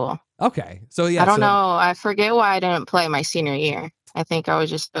high school. Okay, so yeah. I don't know. I forget why I didn't play my senior year. I think I was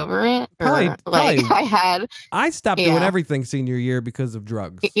just over it. Probably. I stopped doing everything senior year because of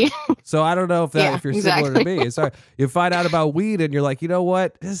drugs. Yeah. So I don't know if you're similar to me. So you find out about weed and you're like, you know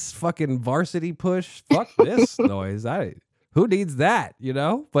what? This fucking varsity push. Fuck this noise. Who needs that?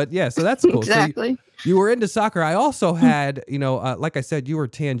 But yeah, so that's cool. Exactly. You were into soccer. I also had, like I said, you were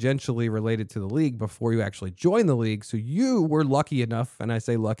tangentially related to the league before you actually joined the league. So you were lucky enough, and I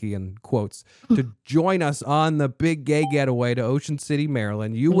say lucky in quotes, to join us on the big gay getaway to Ocean City,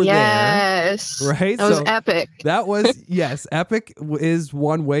 Maryland. You were there, right? That was epic. That was, yes, epic is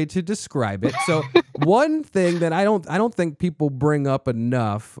one way to describe it. So one thing that I don't think people bring up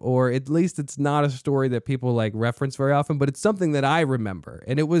enough, or at least it's not a story that people like reference very often, but it's something that I remember.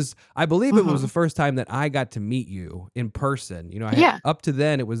 And I believe it was the first time that I got to meet you in person. Up to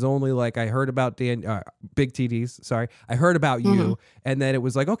then it was only like I heard about Big TDs. Sorry. I heard about you, and then it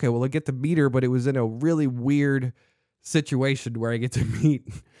was like, okay, well, I get to meet her, but it was in a really weird situation where I get to meet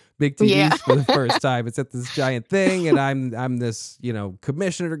Big TDs for the first time. It's at this giant thing, and I'm this,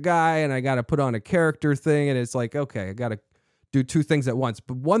 commissioner guy, and I got to put on a character thing, and it's like, okay, I got to do two things at once.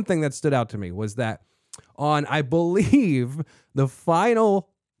 But one thing that stood out to me was that on, I believe, the final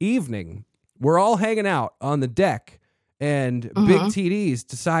evening, we're all hanging out on the deck, and Big TDs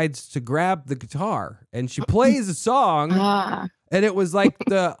decides to grab the guitar, and she plays a song. And it was like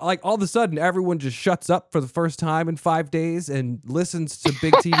all of a sudden everyone just shuts up for the first time in 5 days and listens to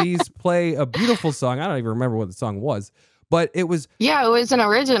Big TDs play a beautiful song. I don't even remember what the song was, but it was. Yeah, it was an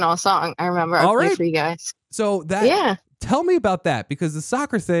original song. I remember. I played for you guys. So tell me about that, because the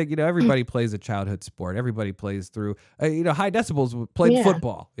soccer thing, everybody plays a childhood sport. Everybody plays through, High Decibels played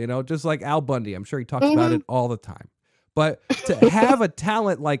football, just like Al Bundy. I'm sure he talks about it all the time. But to have a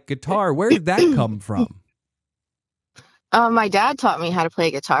talent like guitar, where did that come from? My dad taught me how to play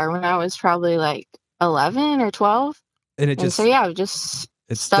guitar when I was probably like 11 or 12. And so I've just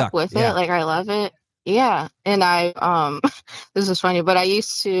stuck with it. Like, I love it. Yeah. And this is funny, but I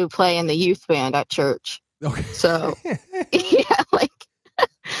used to play in the youth band at church. Okay. So,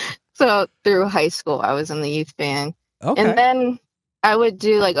 so through high school, I was in the youth band. Okay. And then I would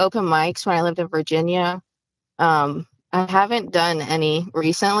do like open mics when I lived in Virginia. I haven't done any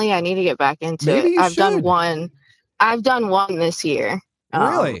recently. I need to get back into it. I've done one this year.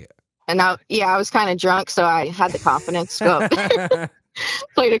 Really? And I was kind of drunk, so I had the confidence to go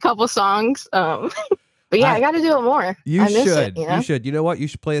played a couple songs. But I got to do it more. You should. You should. You know what? You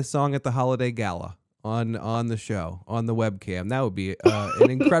should play a song at the holiday gala on the show, on the webcam. That would be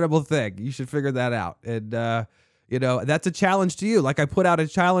an incredible thing. You should figure that out. And, that's a challenge to you. Like, I put out a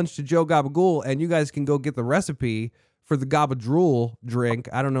challenge to Joe Gabagool, and you guys can go get the recipe for the Gabadrool drink.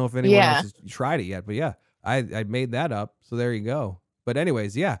 I don't know if anyone else has tried it yet, but I made that up, so there you go. But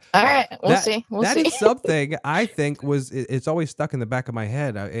anyways, All right, we'll see. That is something I think it's always stuck in the back of my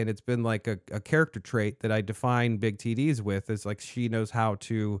head, and it's been like a character trait that I define Big TDs with. Is like, she knows how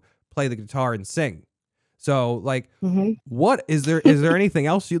to play the guitar and sing. So, like, what is there anything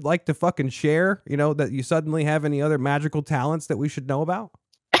else you'd like to fucking share? That you suddenly have any other magical talents that we should know about?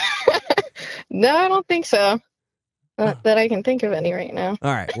 No, I don't think so. That I can think of any right now.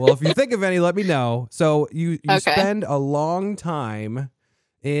 All right. Well, if you think of any, let me know. So you spend a long time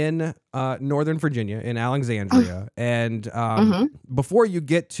in Northern Virginia, in Alexandria, and before you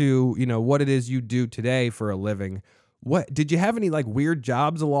get to what it is you do today for a living, what did you have any like weird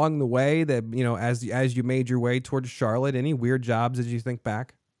jobs along the way that as you made your way towards Charlotte? Any weird jobs as you think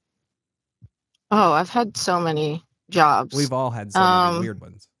back? Oh, I've had so many jobs. We've all had so many weird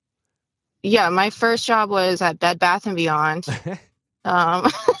ones. Yeah, my first job was at Bed Bath & Beyond. So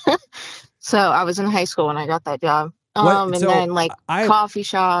I was in high school when I got that job. Then like coffee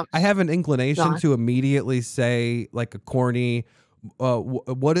shops. I have an inclination to immediately say like a corny,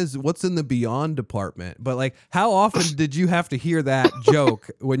 what's in the Beyond department? But like, how often did you have to hear that joke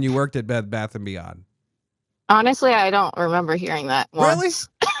when you worked at Bed Bath & Beyond? Honestly, I don't remember hearing that once. Really?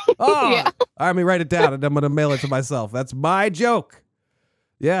 Oh, yeah. Let me write it down, and I'm going to mail it to myself. That's my joke.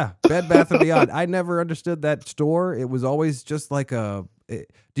 Yeah, Bed Bath & Beyond. I never understood that store. It was always just like do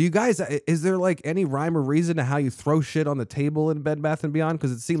you guys, is there like any rhyme or reason to how you throw shit on the table in Bed Bath & Beyond?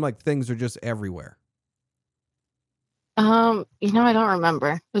 Because it seemed like things are just everywhere. I don't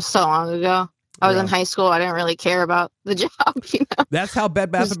remember. It was so long ago. I was in high school. I didn't really care about the job, That's how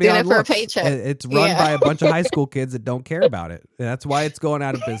Bed Bath & Beyond looks. For a paycheck. It's run by a bunch of high school kids that don't care about it. And that's why it's going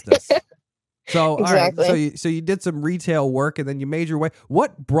out of business. So, exactly. All right, so you did some retail work, and then you made your way.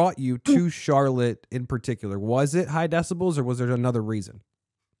 What brought you to Charlotte in particular? Was it High Decibels, or was there another reason?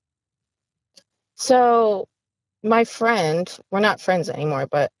 So my friend, we're not friends anymore,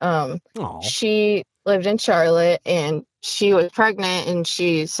 but she lived in Charlotte, and she was pregnant, and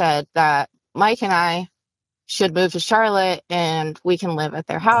she said that Mike and I should move to Charlotte, and we can live at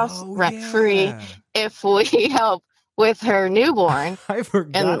their house rent-free if we help with her newborn. I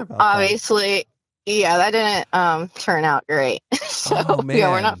forgot and about obviously Yeah, that didn't turn out great. So Oh yeah,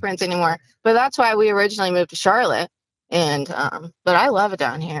 we're man. not friends anymore. But that's why we originally moved to Charlotte. And but I love it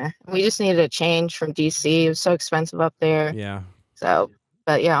down here. We just needed a change from DC. It was so expensive up there. Yeah. So,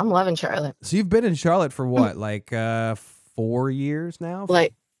 but yeah, I'm loving Charlotte. So you've been in Charlotte for what, like 4 years now?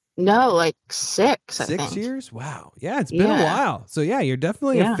 Like no, like 6, I 6 think. years? Wow. Yeah, it's been a Yeah. while. So yeah, you're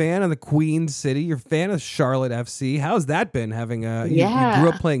definitely a Yeah. fan of the Queen City. You're a fan of Charlotte FC. How's that been having you grew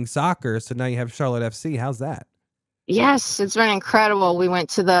Yeah. up playing soccer, so now you have Charlotte FC. How's that? Yes, it's been incredible. We went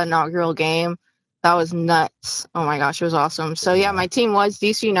to the inaugural game. That was nuts. Oh my gosh, it was awesome. So yeah, my team was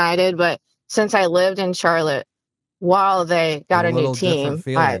DC United, but since I lived in Charlotte while they got a new little different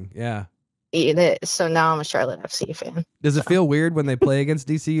team, I feeling. Yeah. so now I'm a Charlotte FC fan. Does it feel weird when they play against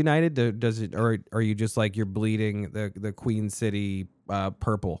DC United? Does it, or are you just like you're bleeding the Queen City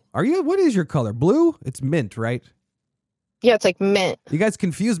purple? Are you? What is your color? Blue? It's mint, right? Yeah, it's like mint. You guys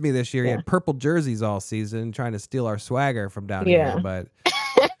confused me this year. You Yeah. had purple jerseys all season, trying to steal our swagger from down Yeah. here. But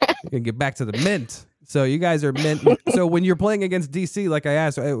you can get back to the mint. So you guys are mint. So when you're playing against DC, like I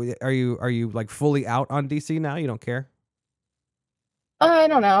asked, are you like fully out on DC now? You don't care? I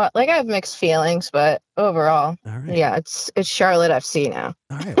don't know. Like I have mixed feelings, but overall, All right. yeah, it's Charlotte FC now.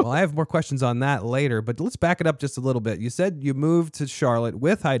 All right. Well, I have more questions on that later, but let's back it up just a little bit. You said you moved to Charlotte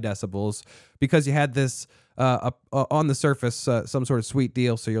with High Decibels because you had this on the surface some sort of sweet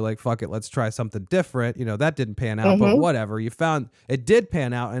deal. So you're like, fuck it, let's try something different. You know, that didn't pan out, but whatever. You found it did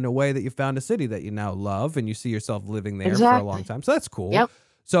pan out in a way that you found a city that you now love and you see yourself living there for a long time. So that's cool. Yep.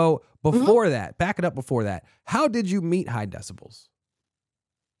 So before that, back it up before that, how did you meet High Decibels?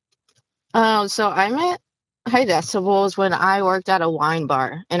 So I met High Decibels when I worked at a wine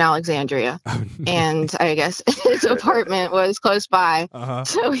bar in Alexandria, and I guess his apartment was close by,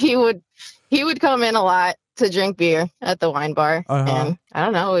 so he would come in a lot to drink beer at the wine bar, and I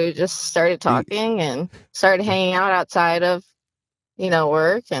don't know, we just started talking and started hanging out outside of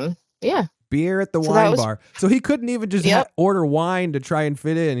work, and yeah. Beer at the wine bar. So he couldn't even just order wine to try and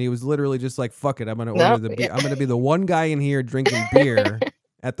fit in. He was literally just like, fuck it, I'm going to order the beer. I'm going to be the one guy in here drinking beer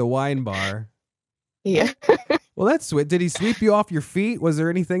at the wine bar. Yeah. Well, that's sweet. Did he sweep you off your feet? Was there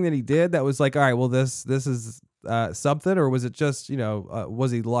anything that he did that was like, all right, well, this is something, or was it just,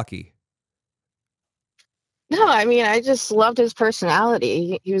 was he lucky? No, I mean, I just loved his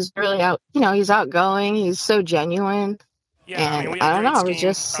personality. He was really he's outgoing. He's so genuine. Yeah, and I don't know. It was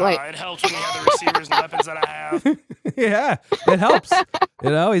just like it helps when you have the receivers and weapons that I have. Yeah, it helps.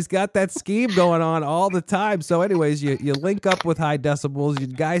 He's got that scheme going on all the time. So, anyways, you link up with High Decibels. You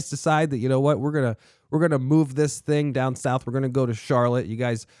guys decide that we're gonna move this thing down south. We're gonna go to Charlotte. You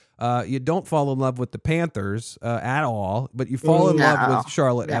guys, you don't fall in love with the Panthers at all, but you fall in love with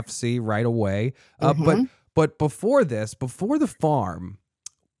Charlotte FC right away. But before the farm,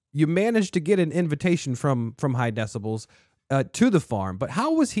 you managed to get an invitation from High Decibels to the farm. But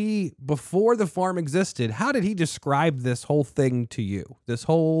how was he before the farm existed? How did he describe this whole thing to you? This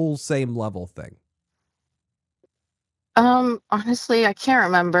whole same level thing? Honestly, I can't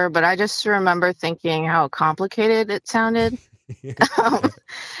remember, but I just remember thinking how complicated it sounded.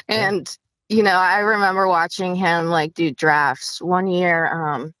 And I remember watching him like do drafts. One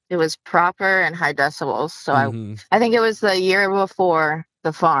year, it was Proper and High Decibels. So I think it was the year before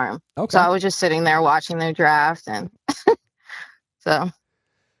the farm. Okay. So I was just sitting there watching their draft, and so.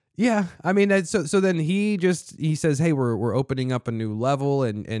 Yeah, I mean, so then he says, hey, we're opening up a new level,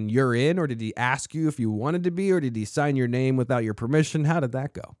 and you're in, or did he ask you if you wanted to be, or did he sign your name without your permission? How did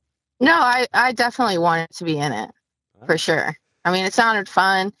that go? No, I definitely wanted to be in it, for sure. I mean, it sounded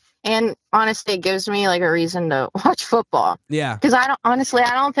fun, and honestly, it gives me like a reason to watch football. Yeah. Because I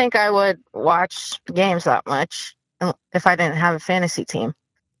don't think I would watch games that much if I didn't have a fantasy team.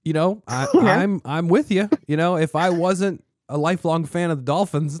 I'm with you. If I wasn't a lifelong fan of the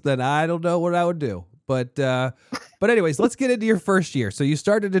Dolphins, then I don't know what I would do. But anyways, let's get into your first year. So you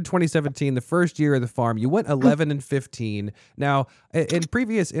started in 2017, the first year of the farm. You went 11-15. Now, in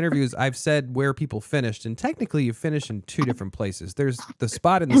previous interviews, I've said where people finished, and technically you finish in two different places. There's the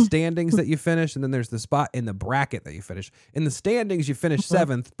spot in the standings that you finish, and then there's the spot in the bracket that you finish. In the standings, you finished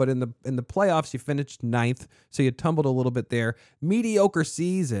 7th, but in the playoffs, you finished 9th. So you tumbled a little bit there. Mediocre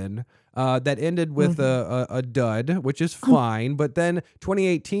season. That ended with a dud, which is fine. But then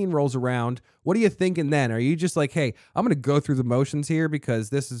 2018 rolls around. What are you thinking then? Are you just like, hey, I'm going to go through the motions here because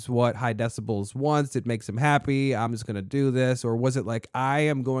this is what High Decibels wants. It makes him happy. I'm just going to do this. Or was it like, I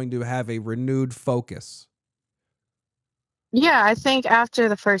am going to have a renewed focus? Yeah, I think after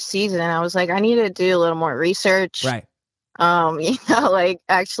the first season, I was like, I need to do a little more research. Right. like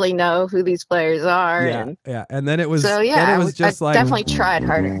actually know who these players are. Yeah, And yeah. And then it was, so, then it was just I like, definitely tried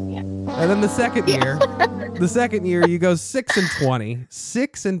harder. Yeah. and then the second year, you go 6-20,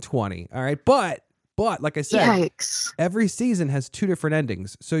 6-20. All right. But like I said, Yikes. every season has two different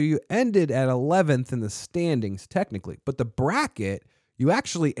endings. So you ended at 11th in the standings, technically, but the bracket, you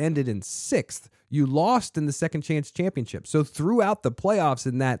actually ended in 6th. You lost in the Second Chance Championship. So throughout the playoffs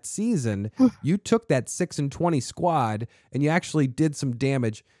in that season, you took that 6-20 squad and you actually did some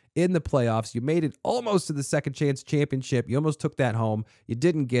damage in the playoffs. You made it almost to the Second Chance Championship. You almost took that home. You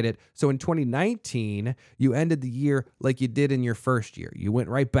didn't get it. So in 2019, you ended the year like you did in your first year. You went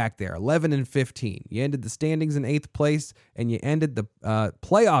right back there, 11-15. You ended the standings in 8th place, and you ended the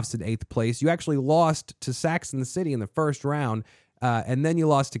playoffs in 8th place. You actually lost to Saxon City in the first round, and then you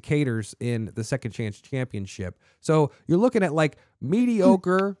lost to Caters in the Second Chance Championship. So you're looking at like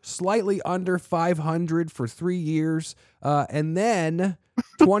mediocre, slightly under 500 for 3 years, and then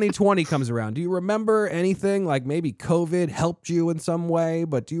 2020 comes around. Do you remember anything like maybe COVID helped you in some way,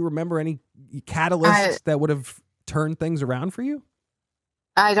 but do you remember any catalysts that would have turned things around for you?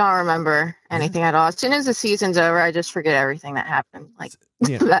 I don't remember anything at all. As soon as the season's over, I just forget everything that happened, like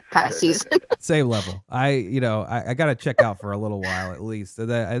that past season. Same level. I got to check out for a little while at least. And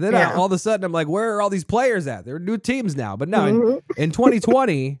then all of a sudden I'm like, where are all these players at? They're new teams now. But no, in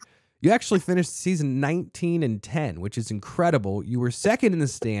 2020, you actually finished the season 19-10, which is incredible. You were second in the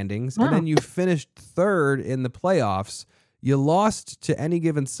standings, and then you finished third in the playoffs. You lost to Any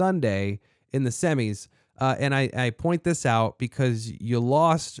Given Sunday in the semis. And I point this out because you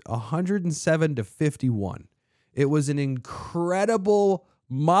lost 107-51. It was an incredible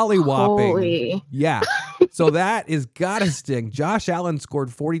mollywhopping. Holy. Yeah. So that is gotta sting. Josh Allen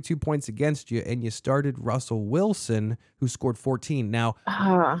scored 42 points against you, and you started Russell Wilson, who scored 14. Now,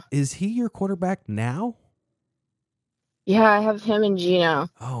 is he your quarterback now? Yeah, I have him and Gino.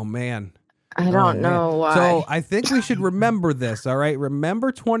 Oh, man. I don't know why. So I think we should remember this, all right?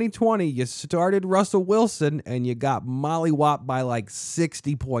 Remember 2020, you started Russell Wilson, and you got mollywhopped by like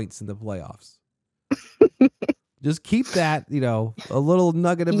 60 points in the playoffs. Just keep that, a little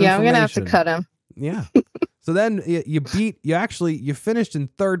nugget of information. Yeah, I'm going to have to cut him. Yeah. So then you finished in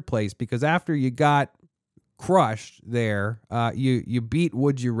third place because after you got crushed there, you beat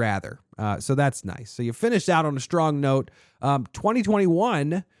Would You Rather. So that's nice. So you finished out on a strong note.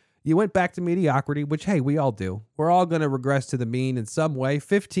 2021, you went back to mediocrity, which, hey, we all do. We're all going to regress to the mean in some way.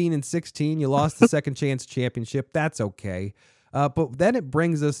 15-16, you lost the Second Chance Championship. That's okay. But then it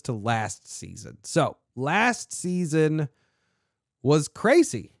brings us to last season. So last season was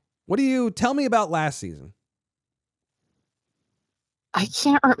crazy. What do you tell me about last season? I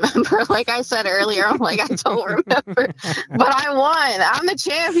can't remember. Like I said earlier, I'm like, I don't remember. But I won. I'm the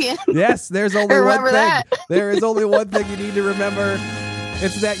champion. Yes, there's only one thing. That. There is only one thing you need to remember.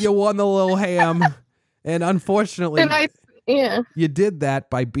 It's that you won the little ham. And unfortunately, you did that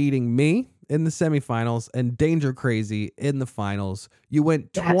by beating me in the semifinals and Danger Crazy in the finals. You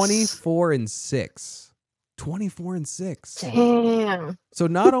went 24-6. 24-6. Damn. So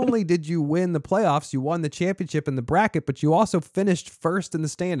not only did you win the playoffs, you won the championship in the bracket, but you also finished first in the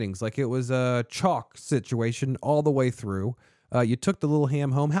standings. Like it was a chalk situation all the way through. You took the little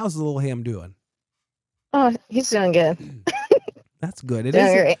ham home. How's the little ham doing? Oh, he's doing good. That's good. It doing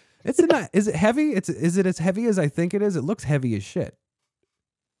is. great. Is it heavy? Is it as heavy as I think it is? It looks heavy as shit.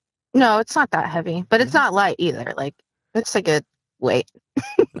 No, it's not that heavy, but it's not light either. Like it's a good weight.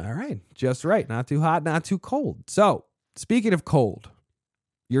 All right. Just right. Not too hot, not too cold. So speaking of cold,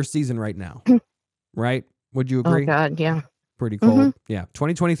 your season right now, right? Would you agree? Oh, God, yeah. Pretty cold. Yeah.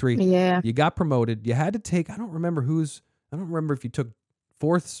 2023. Yeah. You got promoted. You had to take, I don't remember if you took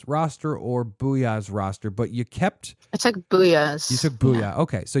Fourth's roster or Booyah's roster, but you kept. I took Booyah's. You took Booyah. Yeah.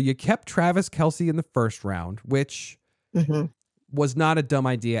 Okay. So you kept Travis Kelce in the first round, which was not a dumb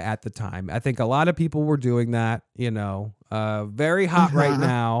idea at the time. I think a lot of people were doing that, very hot right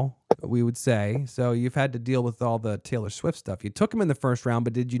now, we would say. So you've had to deal with all the Taylor Swift stuff. You took him in the first round,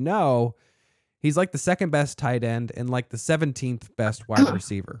 but did you know he's like the second best tight end and like the 17th best wide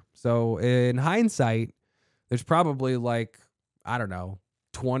receiver? So in hindsight, there's probably like, I don't know,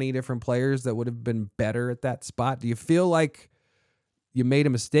 20 different players that would have been better at that spot. Do you feel like you made a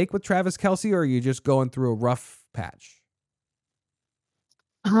mistake with Travis Kelce, or are you just going through a rough patch?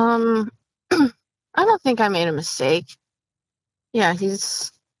 I don't think I made a mistake. Yeah, he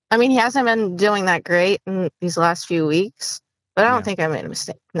hasn't been doing that great in these last few weeks, but I don't think I made a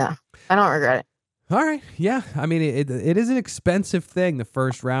mistake. No, I don't regret it. All right. Yeah. I mean, it is an expensive thing, the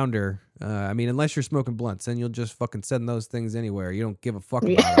first rounder. Unless you're smoking blunts, then you'll just fucking send those things anywhere. You don't give a fuck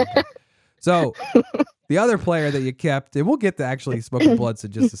about it. So the other player that you kept, and we'll get to actually Smoking Bloods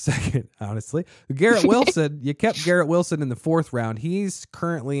in just a second, honestly. Garrett Wilson, you kept Garrett Wilson in the 4th round. He's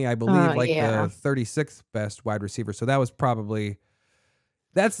currently, I believe, the 36th best wide receiver. So that was probably,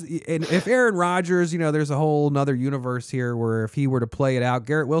 and if Aaron Rodgers, there's a whole nother universe here where if he were to play it out,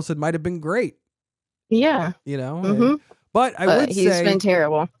 Garrett Wilson might have been great. Yeah. But I would he's say been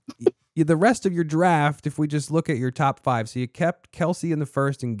terrible. The rest of your draft, if we just look at your top 5, so you kept Kelsey in the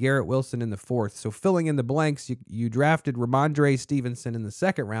 1st and Garrett Wilson in the 4th. So filling in the blanks, you drafted Ramondre Stevenson in the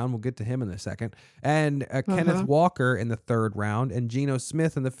 2nd round. We'll get to him in a second. And Kenneth Walker in the 3rd round and Geno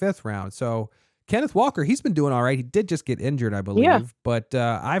Smith in the 5th round. So Kenneth Walker, he's been doing all right. He did just get injured, I believe, but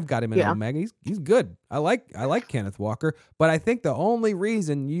I've got him in Omega. He's good. I like Kenneth Walker, but I think the only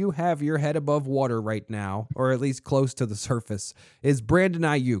reason you have your head above water right now, or at least close to the surface, is Brandon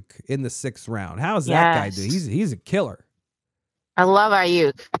Ayuk in the 6th round. How's that guy do? He's a killer. I love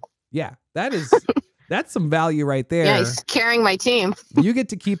Ayuk. Yeah, that's some value right there. Yeah, he's carrying my team. You get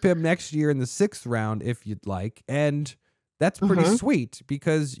to keep him next year in the 6th round if you'd like, and that's pretty sweet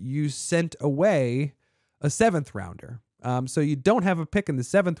because you sent away a 7th rounder. So you don't have a pick in the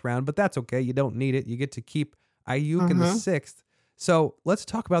 7th round, but that's okay. You don't need it. You get to keep Ayuk in the 6th. So let's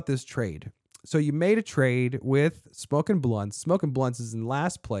talk about this trade. So you made a trade with Smoking Blunts. Smoking Blunts is in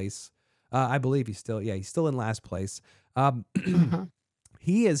last place. I believe he's still in last place.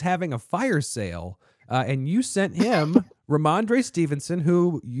 He is having a fire sale, and you sent him Ramondre Stevenson,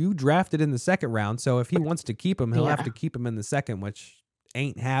 who you drafted in the 2nd round. So if he wants to keep him, he'll have to keep him in the 2nd, which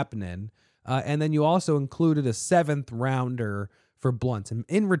ain't happening. And then you also included a 7th rounder for Blunts. And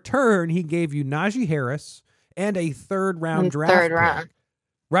in return, he gave you Najee Harris and a 3rd round draft pick.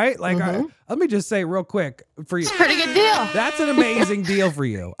 Right? Like, let me just say real quick for you. It's a pretty good deal. That's an amazing deal for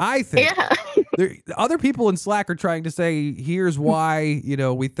you, I think. Yeah. Other people in Slack are trying to say, here's why,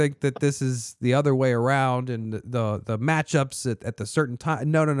 we think that this is the other way around and the matchups at the certain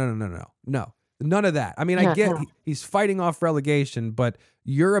time. No. None of that. I mean, I get he's fighting off relegation, but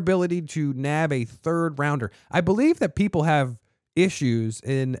your ability to nab a 3rd rounder. I believe that people have issues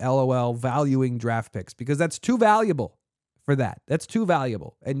in LOL valuing draft picks because that's too valuable for that. That's too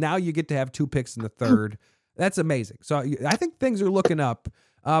valuable. And now you get to have 2 picks in the 3rd. That's amazing. So I think things are looking up.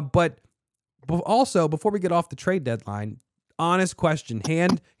 But also, before we get off the trade deadline, honest question,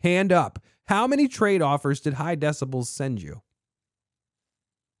 hand up. How many trade offers did High Decibels send you?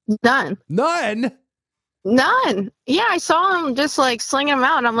 None. Yeah, I saw him just like slinging them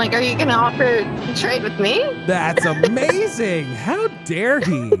out. And I'm like, are you going to offer to trade with me? That's amazing. How dare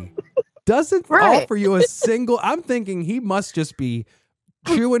he? Doesn't offer you a single. I'm thinking he must just be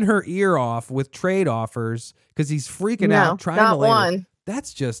chewing her ear off with trade offers because he's freaking out trying to land.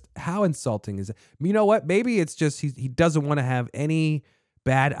 That's just, how insulting is it? You know what? Maybe it's just he doesn't want to have any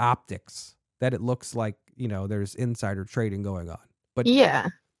bad optics that it looks like, there's insider trading going on. But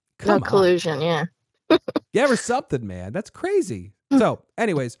no collusion, yeah. Yeah, or something, man. That's crazy. So,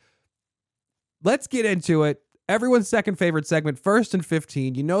 anyways, let's get into it. Everyone's second favorite segment, 1st and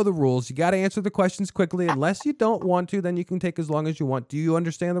 15. You know the rules. You got to answer the questions quickly. Unless you don't want to, then you can take as long as you want. Do you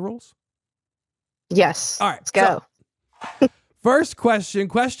understand the rules? Yes. All right. Let's go. So, first question,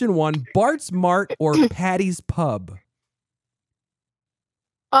 question 1. Bart's Mart or Patty's Pub?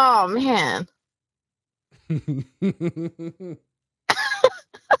 Oh, man.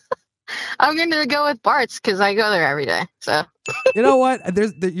 I'm going to go with Bart's because I go there every day. So you know what?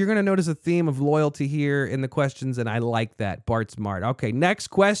 You're going to notice a theme of loyalty here in the questions, and I like that. Bart's Mart. Okay, next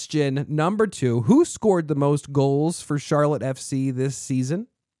question, number 2. Who scored the most goals for Charlotte FC this season?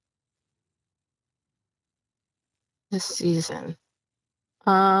 This season.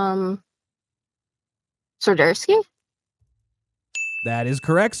 Swiderski? That is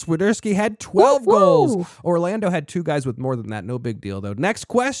correct. Swiderski had 12 goals. Orlando had 2 guys with more than that. No big deal, though. Next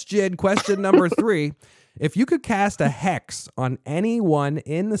question, question number 3. If you could cast a hex on anyone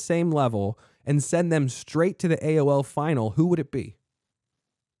in the same level and send them straight to the AOL final, who would it be?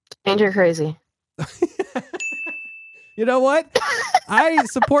 Andrew Crazy. You know what? I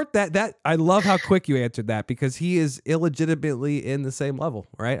support that. I love how quick you answered that because he is illegitimately in the same level,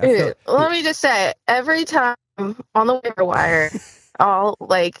 right? Let me just say, every time on the waiver wire, I'll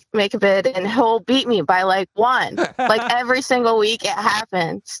make a bid and he'll beat me by 1. Every single week it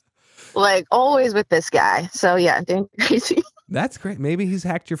happens. Always with this guy. So yeah, damn crazy. That's great. Maybe he's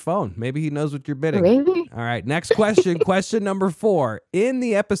hacked your phone. Maybe he knows what you're bidding. Maybe. All right, next question. Question number 4. In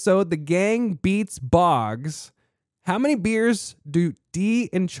the episode The Gang Beats Boggs, how many beers do Dee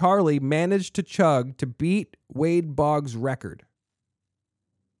and Charlie manage to chug to beat Wade Boggs' record?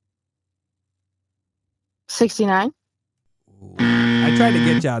 69. I I tried to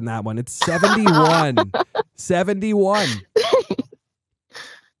get you on that one. It's 71. 71.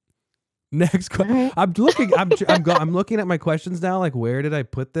 Next question. I'm looking at my questions now. Like, where did I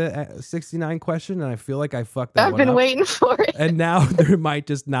put the 69 question? And I feel like I fucked that I've one been up. waiting for it. And now there might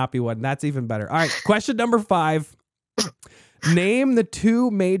just not be one. That's even better. All right. Question number 5. Name the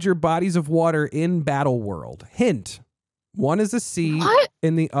 2 major bodies of water in Battle World. Hint. One is a sea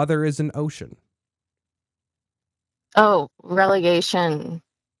and the other is an ocean. Oh, relegation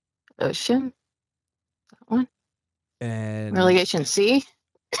ocean? That one? And Relegation sea?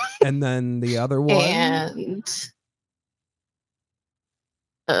 And then the other one. And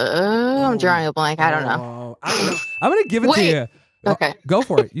I'm drawing a blank. I don't know. I'm going to give it to you. Okay. Go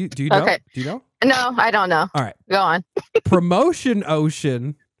for it. Do you know? Okay. Do you know? No, I don't know. All right. Go on. Promotion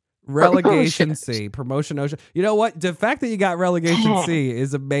ocean, relegation sea. Promotion ocean. You know what? The fact that you got relegation sea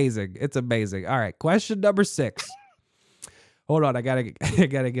is amazing. It's amazing. All right. Question number 6. Hold on. I gotta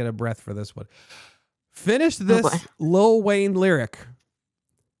get a breath for this one. Finish this Lil Wayne lyric.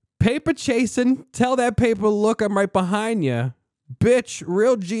 Paper chasing, tell that paper look, I'm right behind you. Bitch,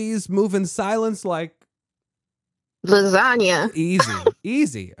 real G's moving silence like lasagna.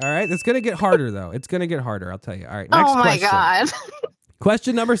 Easy. All right. It's going to get harder, though. It's going to get harder. I'll tell you. All right. Next my question. God.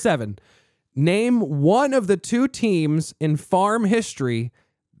 Question number 7. Name one of the 2 teams in farm history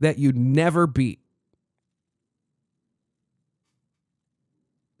that you never beat.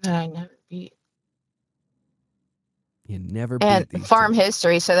 That I never beat. You never beat And these farm teams.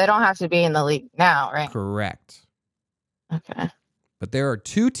 history, so they don't have to be in the league now, right? Correct. Okay. But there are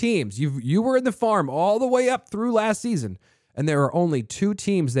 2 teams. You were in the farm all the way up through last season, and there are only 2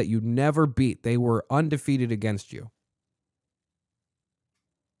 teams that you never beat. They were undefeated against you.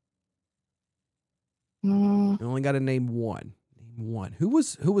 You only got to name one. Name one. Who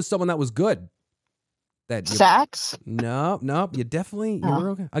was someone that was good? Sacks? No. You definitely you were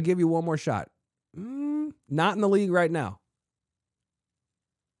okay. I'll give you one more shot. Not in the league right now.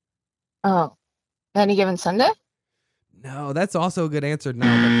 Oh, any given Sunday? No, that's also a good answer.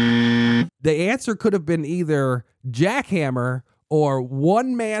 No, the answer could have been either Jackhammer or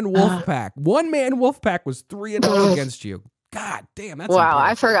One Man Wolfpack. One Man Wolfpack was 3-0 against you. God damn, that's wow.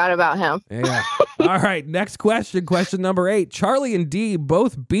 impressive. I forgot about him. Yeah. All right, next question. Question number 8. Charlie and Dee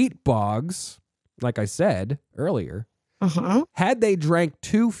both beat Boggs, like I said earlier. Mm-hmm. Had they drank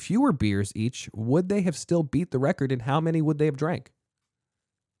 2 fewer beers each, would they have still beat the record, and how many would they have drank?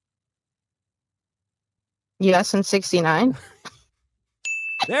 Yes, and 69.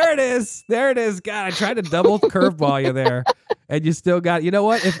 There it is. God, I tried to double curveball you there, and you still got. You know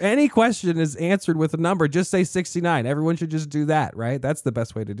what? If any question is answered with a number, just say 69. Everyone should just do that, right? That's the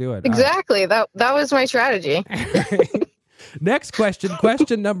best way to do it. Exactly. Right. That was my strategy. Next question.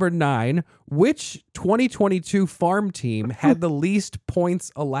 Question number 9. Which 2022 farm team had the least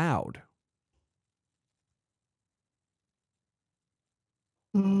points allowed?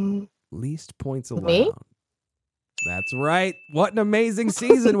 Least points allowed. Me? That's right. What an amazing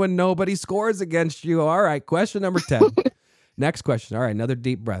season when nobody scores against you. All right, question number 10. Next question. All right, another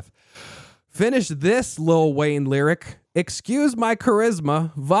deep breath. Finish this Lil Wayne lyric. Excuse my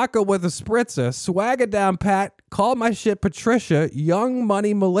charisma, vodka with a spritzer, swagger down pat, call my shit Patricia, young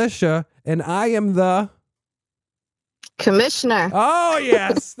money militia, and I am the... Commissioner. Oh,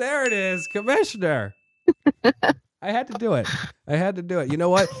 yes. There it is. Commissioner. I had to do it. You know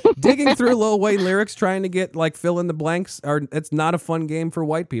what? Digging through Lil Wayne lyrics, trying to get like fill in the blanks, it's not a fun game for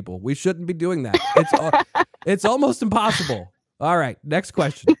white people. We shouldn't be doing that. It's almost impossible. All right, next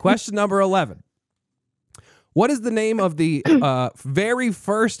question. Question number 11. What is the name of the very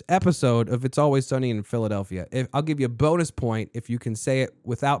first episode of It's Always Sunny in Philadelphia? I'll give you a bonus point if you can say it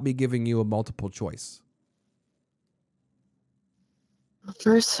without me giving you a multiple choice.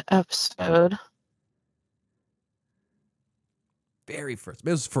 First episode. Very first. It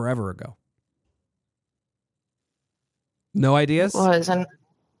was forever ago. No ideas?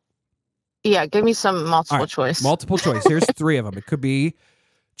 Yeah, give me some multiple choice. Multiple choice. Here's 3 of them. It could be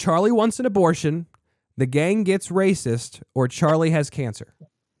Charlie wants an abortion, the gang gets racist, or Charlie has cancer.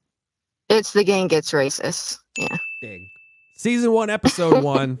 It's the gang gets racist. Yeah. Dang. Season 1, episode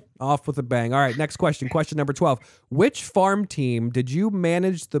 1, off with a bang. All right, next question. Question number 12. Which farm team did you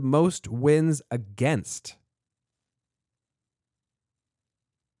manage the most wins against?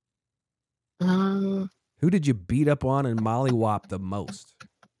 Who did you beat up on and mollywop the most?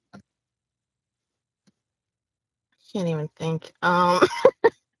 Can't even think.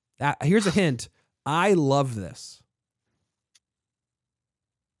 Here's a hint. I love this.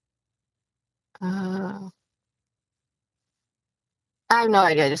 I have no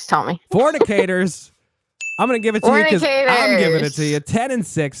idea. Just tell me. Fornicators. I'm going to give it to you because I'm giving it Fornicators. to you. 10 and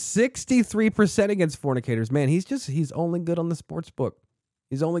 6, 63% against fornicators. Man, he's only good on the sports book.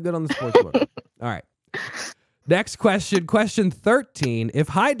 He's only good on the sports book. All right. Next question, question 13. If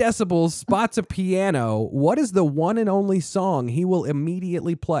High Decibels spots a piano, what is the one and only song he will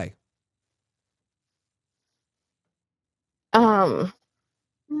immediately play? The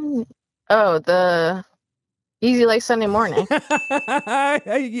Easy Like Sunday Morning.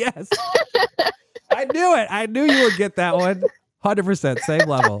 Yes. I knew it. I knew you would get that one. 100%, same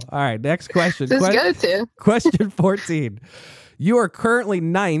level. All right, next question. Just go to. Question 14. You are currently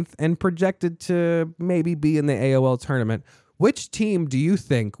 9th and projected to maybe be in the AOL tournament. Which team do you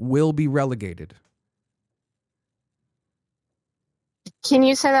think will be relegated? Can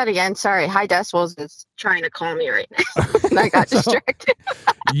you say that again? Sorry, High Decibels is trying to call me right now. And I got distracted.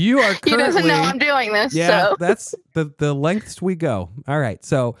 You are currently... He doesn't know I'm doing this. Yeah, so. That's the lengths we go. All right,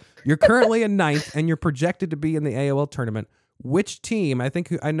 so you're currently in 9th and you're projected to be in the AOL tournament. Which team, I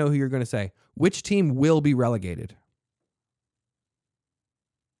know who you're going to say, which team will be relegated?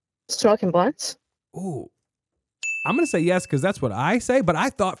 Smoking Blunts? Ooh. I'm going to say yes because that's what I say, but I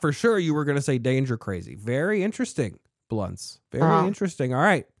thought for sure you were going to say Danger Crazy. Very interesting, Blunts. Very interesting. All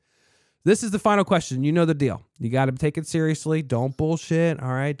right. This is the final question. You know the deal. You got to take it seriously. Don't bullshit.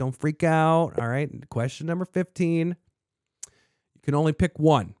 All right. Don't freak out. All right. Question number 15. You can only pick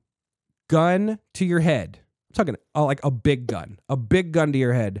one. Gun to your head. I'm talking like a big gun. A big gun to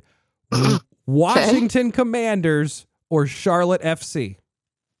your head. Washington Commanders or Charlotte FC?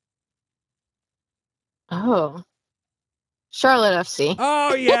 Oh. Charlotte FC.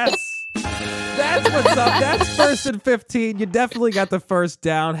 Oh, yes. That's what's up. That's first and 15. You definitely got the first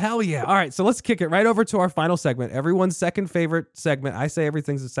down. Hell yeah. All right, so let's kick it right over to our final segment. Everyone's second favorite segment. I say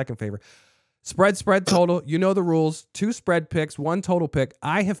everything's a second favorite. Spread total. You know the rules. 2 spread picks, 1 total pick.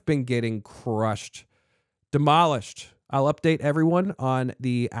 I have been getting crushed. Demolished. I'll update everyone on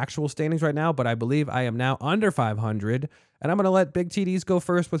the actual standings right now, but I believe I am now under 500, and I'm going to let Big TDs go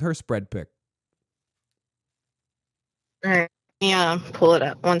first with her spread pick. All right. Yeah, pull it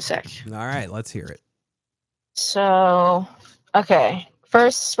up. 1 sec. All right, let's hear it. So, okay.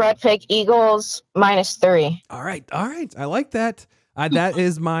 First spread pick, Eagles -3. All right. I like that. That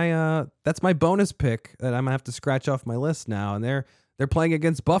is that's my bonus pick that I'm gonna have to scratch off my list now. And they're playing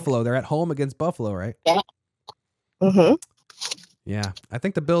against Buffalo. They're at home against Buffalo, right? Yeah. Mm-hmm. Yeah. I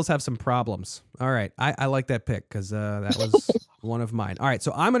think the Bills have some problems. All right. I like that pick because that was one of mine. All right.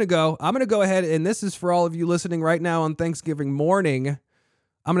 So I'm gonna go ahead, and this is for all of you listening right now on Thanksgiving morning.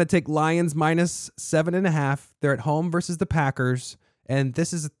 I'm gonna take Lions -7.5. They're at home versus the Packers. And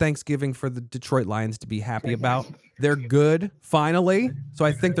this is a Thanksgiving for the Detroit Lions to be happy about. They're good, finally. So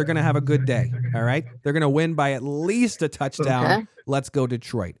I think they're going to have a good day. All right? They're going to win by at least a touchdown. Okay. Let's go,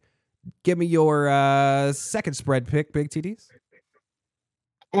 Detroit. Give me your second spread pick, Big TDs.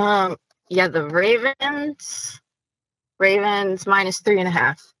 Yeah, the Ravens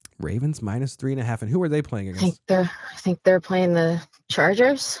 -3.5. Ravens -3.5. And who are they playing against? I think they're playing the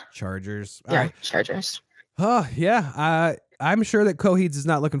Chargers. Chargers. All Yeah, right. Chargers. Oh, yeah. I'm sure that Coheeds is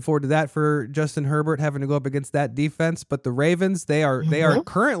not looking forward to that for Justin Herbert having to go up against that defense. But the Ravens, they are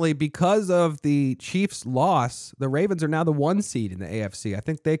currently, because of the Chiefs' loss, the Ravens are now the 1 seed in the AFC. I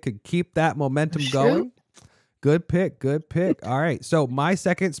think they could keep that momentum going. Good pick. All right. So my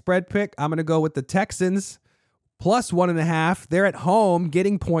second spread pick, I'm going to go with the Texans +1.5. They're at home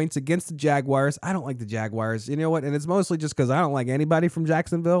getting points against the Jaguars. I don't like the Jaguars. You know what? And it's mostly just because I don't like anybody from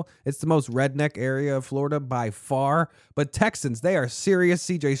Jacksonville. It's the most redneck area of Florida by far. But Texans, they are serious.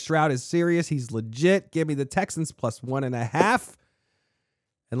 CJ Stroud is serious. He's legit. Give me the Texans +1.5.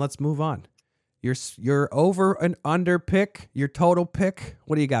 And let's move on. Your over and under pick, your total pick.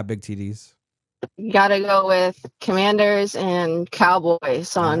 What do you got, Big TDs? You got to go with Commanders and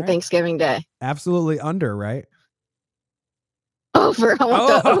Cowboys on Thanksgiving Day. Absolutely under, right? Over. I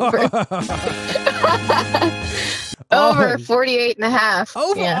want the over. Over 48.5.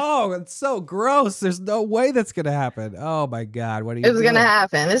 Over. Yeah. Oh, it's so gross. There's no way that's going to happen. Oh, my God. What are you doing? It's going to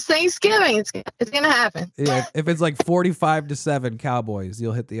happen. It's Thanksgiving. It's going to happen. Yeah, if it's like 45-7 Cowboys,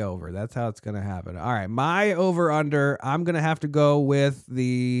 you'll hit the over. That's how it's going to happen. All right. My over-under, I'm going to have to go with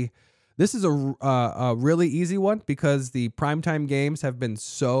this is a really easy one because the primetime games have been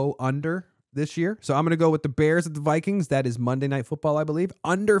so under this year. So I'm going to go with the Bears at the Vikings. That is Monday Night Football, I believe.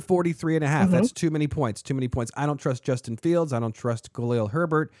 Under 43.5. That's too many points. I don't trust Justin Fields. I don't trust Khalil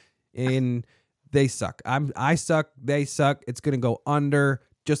Herbert. And they suck. I suck. They suck. It's going to go under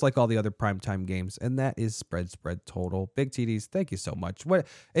just like all the other primetime games. And that is spread total. Big TDs, thank you so much.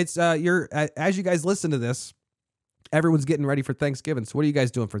 As you guys listen to this, everyone's getting ready for Thanksgiving. So what are you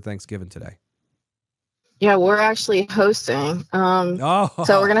guys doing for Thanksgiving today? Yeah, we're actually hosting. So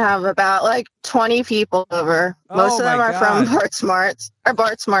we're gonna have about like 20 people over. Most of them are from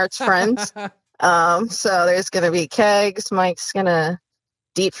Bart Smart's friends. So there's gonna be kegs. Mike's gonna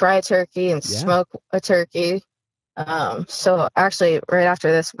deep fry a turkey and smoke a turkey. So actually, right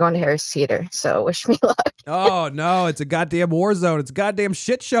after this, I'm going to Harris Teeter. So wish me luck. Oh no, it's a goddamn war zone. It's a goddamn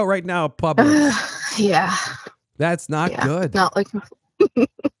shit show right now, Publix. Yeah, that's not good. Not like.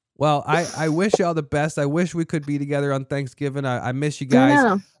 Well, I wish y'all the best. I wish we could be together on Thanksgiving. I miss you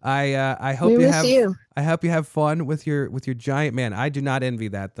guys. I hope I hope you have fun with your giant man. I do not envy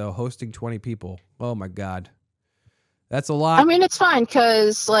that though. Hosting 20 people. Oh my God. That's a lot. I mean, it's fine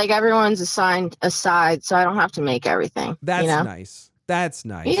because like everyone's assigned a side, so I don't have to make everything. That's nice. That's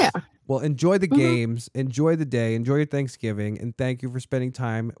nice. Yeah. Well, enjoy the games, enjoy the day, enjoy your Thanksgiving, and thank you for spending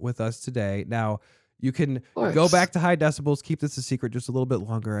time with us today. Now, you can go back to High Decibels. Keep this a secret just a little bit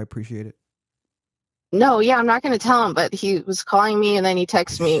longer. I appreciate it. No, yeah, I'm not going to tell him, but he was calling me and then he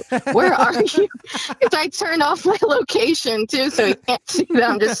texted me, "Where are you?" Because I turned off my location too, so he can't see that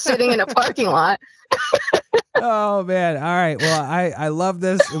I'm just sitting in a parking lot. Oh man. All right. Well, I love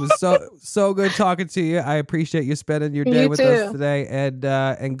this. It was so good talking to you. I appreciate you spending your day with us today,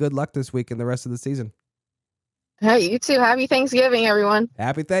 and good luck this week and the rest of the season. Hey, you too. Happy Thanksgiving, everyone.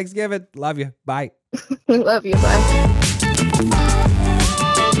 Happy Thanksgiving. Love you. Bye. Love you. Bye.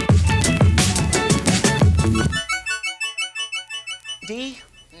 D,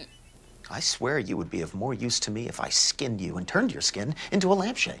 I swear you would be of more use to me if I skinned you and turned your skin into a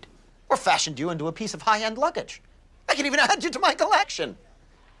lampshade. Or fashioned you into a piece of high-end luggage. I can even add you to my collection.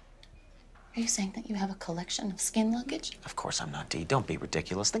 Are you saying that you have a collection of skin luggage? Of course I'm not, Dee. Don't be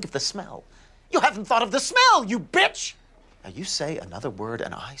ridiculous. Think of the smell. You haven't thought of the smell, you bitch! Now you say another word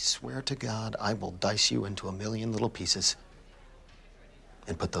and I swear to God I will dice you into a million little pieces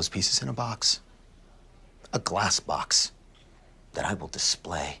and put those pieces in a box. A glass box that I will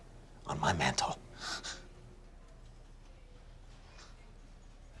display on my mantle.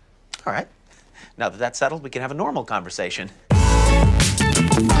 All right. Now that that's settled, we can have a normal conversation.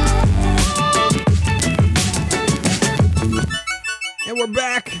 And we're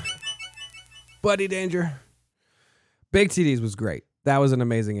back. Buddy Danger. Big TDs was great. That was an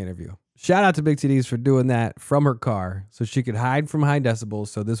amazing interview. Shout out to Big TDs for doing that from her car so she could hide from High Decibels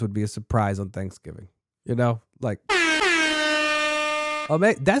so this would be a surprise on Thanksgiving. You know? Like, oh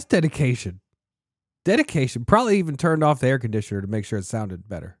man, that's dedication. Dedication. Probably even turned off the air conditioner to make sure it sounded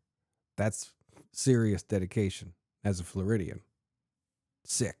better. That's serious dedication as a Floridian.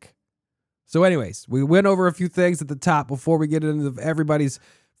 Sick. So anyways, we went over a few things at the top before we get into everybody's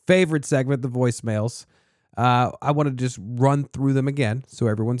favorite segment, the voicemails. I want to just run through them again so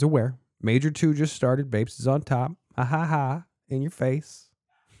everyone's aware. Major 2 just started. Babes is on top. Ha ha ha. In your face.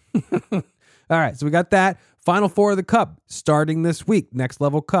 All right, so we got that. Final 4 of the Cup starting this week. Next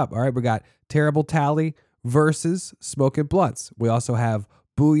Level Cup. All right, we got Terrible Tally versus Smoking Blunts. We also have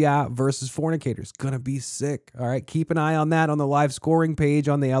Booyah versus Fornicators. Gonna be sick. All right, keep an eye on that on the live scoring page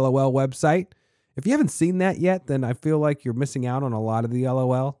on the LOL website. If you haven't seen that yet, then I feel like you're missing out on a lot of the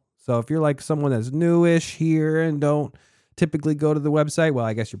LOL. So if you're like someone that's newish here and don't typically go to the website, well,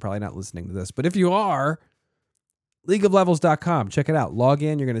 I guess you're probably not listening to this. But if you are, leagueoflevels.com. Check it out. Log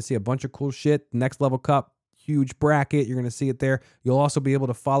in. You're going to see a bunch of cool shit. Next Level Cup, huge bracket. You're going to see it there. You'll also be able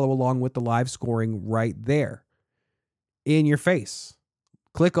to follow along with the live scoring right there in your face.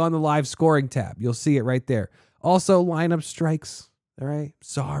 Click on the live scoring tab. You'll see it right there. Also, lineup strikes. All right.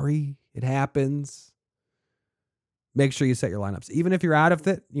 Sorry. It happens. Make sure you set your lineups. Even if you're out of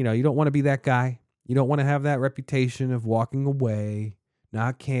it, you don't want to be that guy. You don't want to have that reputation of walking away,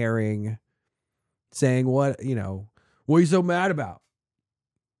 not caring, saying what are you so mad about?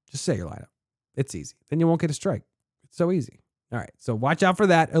 Just set your lineup. It's easy. Then you won't get a strike. It's so easy. All right. So watch out for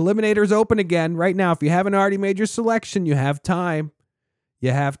that. Eliminator's open again right now. If you haven't already made your selection, you have time.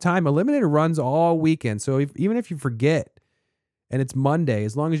 Eliminator runs all weekend. So even if you forget and it's Monday,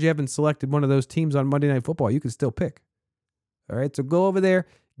 as long as you haven't selected one of those teams on Monday Night Football, you can still pick. All right. So go over there,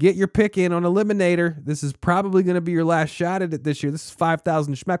 get your pick in on Eliminator. This is probably going to be your last shot at it this year. This is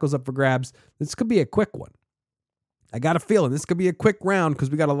 5,000 schmeckles up for grabs. This could be a quick one. I got a feeling this could be a quick round because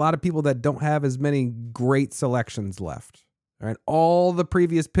we got a lot of people that don't have as many great selections left. All right. All the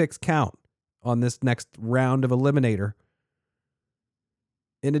previous picks count on this next round of Eliminator.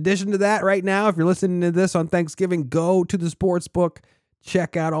 In addition to that, right now, if you're listening to this on Thanksgiving, go to the sports book,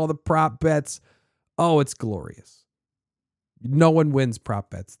 check out all the prop bets. Oh, it's glorious. No one wins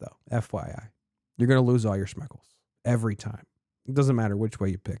prop bets, though. FYI. You're going to lose all your schmeckles every time. It doesn't matter which way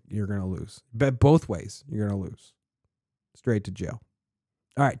you pick. You're going to lose. Bet both ways, you're going to lose. Straight to jail.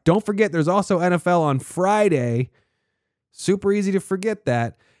 All right, don't forget there's also NFL on Friday. Super easy to forget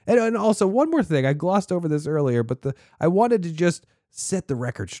that. And also one more thing, I glossed over this earlier, but I wanted to just set the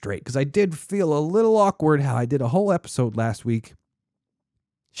record straight because I did feel a little awkward how I did a whole episode last week,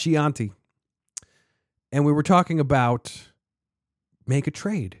 Chianti, and we were talking about make a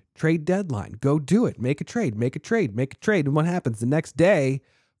trade deadline, go do it, make a trade. And what happens the next day?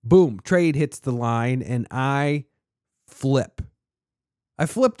 Boom, trade hits the line and I flipped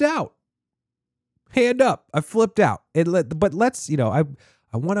out. Hand up. I flipped out. But let's, I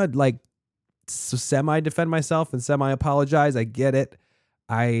want to like semi-defend myself and semi-apologize. I get it.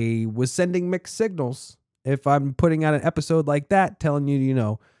 I was sending mixed signals. If I'm putting out an episode like that, telling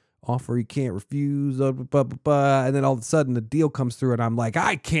you, offer you can't refuse, and then all of a sudden the deal comes through and I'm like,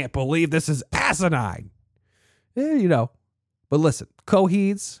 I can't believe this is asinine. But listen,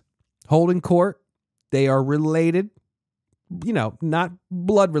 Coheeds, Holding Court, they are related, not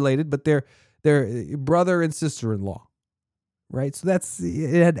blood related, but they're brother and sister-in-law, right? So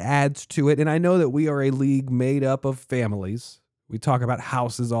it adds to it. And I know that we are a league made up of families. We talk about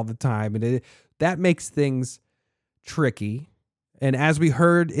houses all the time, and that makes things tricky. And as we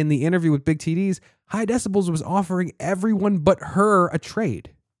heard in the interview with Big TDs, High Decibels was offering everyone but her a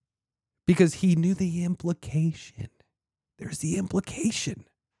trade because he knew the implication. There's the implication.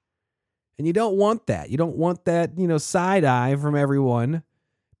 And you don't want that. You don't want that, side eye from everyone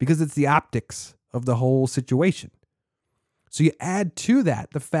because it's the optics of the whole situation. So you add to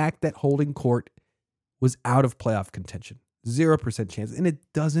that the fact that Holding Court was out of playoff contention. 0% chance. And it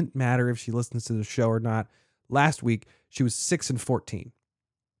doesn't matter if she listens to the show or not. Last week, she was 6-14.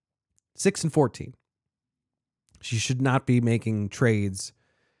 6-14. She should not be making trades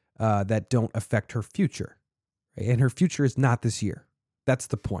that don't affect her future. Right? And her future is not this year. That's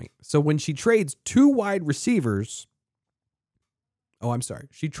the point. So when she trades two wide receivers,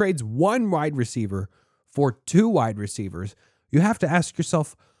 she trades one wide receiver for two wide receivers, you have to ask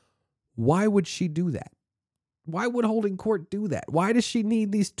yourself, why would she do that? Why would Holding Court do that? Why does she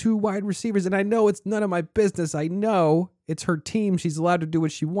need these two wide receivers? And I know it's none of my business. I know it's her team. She's allowed to do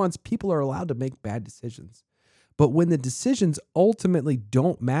what she wants. People are allowed to make bad decisions. But when the decisions ultimately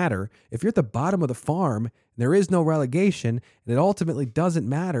don't matter, if you're at the bottom of the farm, there is no relegation, and it ultimately doesn't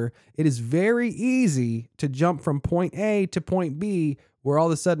matter, it is very easy to jump from point A to point B, where all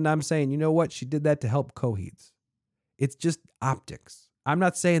of a sudden I'm saying, you know what? She did that to help Coheeds. It's just optics. I'm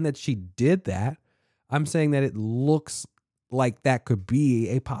not saying that she did that. I'm saying that it looks like that could be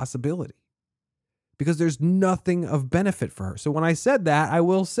a possibility because there's nothing of benefit for her. So when I said that, I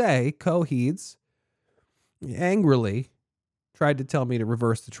will say Coheeds angrily tried to tell me to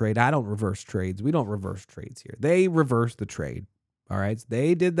reverse the trade. I don't reverse trades. We don't reverse trades here. They reversed the trade. All right. So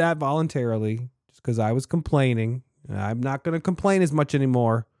they did that voluntarily just because I was complaining. I'm not going to complain as much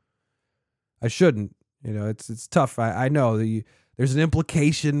anymore. I shouldn't. It's tough. I know there's an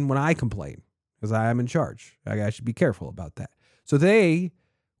implication when I complain because I am in charge. I should be careful about that. So they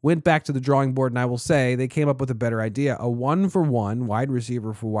went back to the drawing board, and I will say they came up with a better idea. A 1-for-1 wide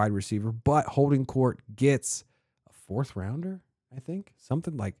receiver for wide receiver, but Holding Court gets a fourth rounder, I think.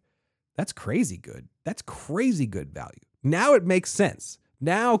 Something like that's crazy good. That's crazy good value. Now it makes sense.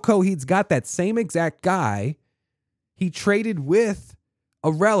 Now Coheed's got that same exact guy. He traded with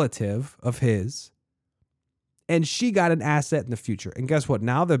a relative of his, and she got an asset in the future. And guess what?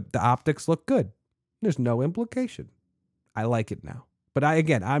 Now the optics look good. There's no implication. I like it now. But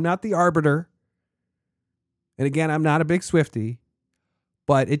I'm not the arbiter. And again, I'm not a big Swiftie.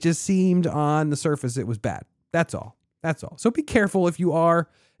 But it just seemed on the surface it was bad. That's all. So be careful if you are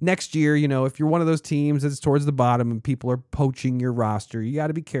next year, if you're one of those teams that's towards the bottom and people are poaching your roster, you got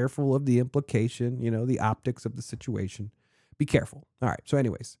to be careful of the implication, the optics of the situation. Be careful. All right. So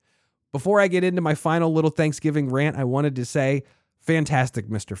anyways, before I get into my final little Thanksgiving rant, I wanted to say, fantastic,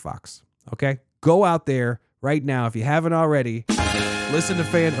 Mr. Fox. Okay? Go out there right now, if you haven't already, listen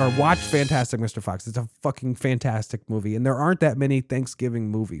to watch Fantastic Mr. Fox. It's a fucking fantastic movie. And there aren't that many Thanksgiving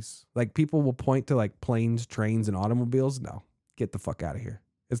movies. Like, people will point to like planes, trains, and automobiles. No, get the fuck out of here.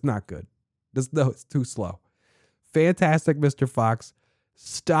 It's not good. It's too slow. Fantastic Mr. Fox,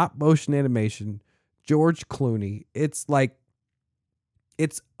 stop motion animation, George Clooney. It's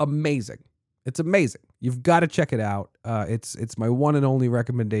amazing. It's amazing. You've got to check it out. It's my one and only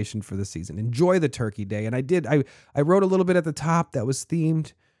recommendation for the season. Enjoy the Turkey Day. And I wrote a little bit at the top that was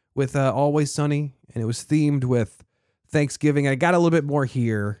themed with Always Sunny, and it was themed with Thanksgiving. I got a little bit more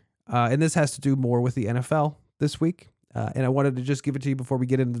here, and this has to do more with the NFL this week. And I wanted to just give it to you before we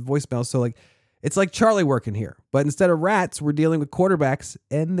get into the voicemail. So it's like Charlie working here, but instead of rats, we're dealing with quarterbacks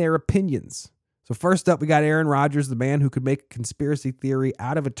and their opinions. So first up, we got Aaron Rodgers, the man who could make a conspiracy theory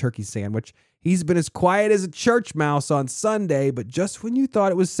out of a turkey sandwich. He's been as quiet as a church mouse on Sunday, but just when you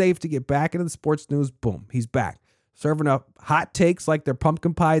thought it was safe to get back into the sports news, boom, he's back. Serving up hot takes like their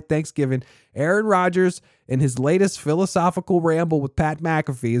pumpkin pie at Thanksgiving. Aaron Rodgers, in his latest philosophical ramble with Pat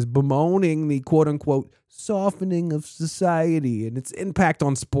McAfee, is bemoaning the quote-unquote softening of society and its impact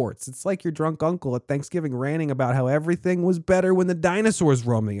on sports. It's like your drunk uncle at Thanksgiving ranting about how everything was better when the dinosaurs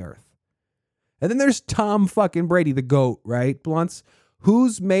roamed the earth. And then there's Tom fucking Brady, the GOAT, right, Blunts?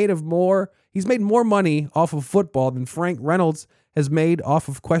 He's made more money off of football than Frank Reynolds has made off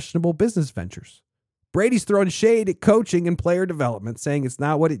of questionable business ventures. Brady's throwing shade at coaching and player development, saying it's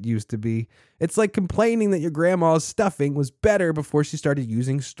not what it used to be. It's like complaining that your grandma's stuffing was better before she started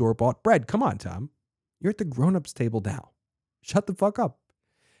using store-bought bread. Come on, Tom. You're at the grown-ups table now. Shut the fuck up.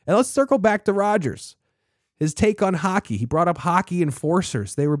 And let's circle back to Rodgers. His take on hockey. He brought up hockey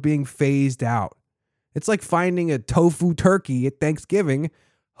enforcers. They were being phased out. It's like finding a tofu turkey at Thanksgiving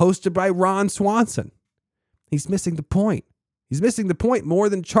hosted by Ron Swanson. He's missing the point. He's missing the point more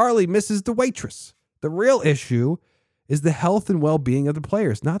than Charlie misses the waitress. The real issue is the health and well-being of the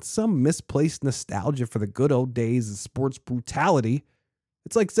players, not some misplaced nostalgia for the good old days of sports brutality.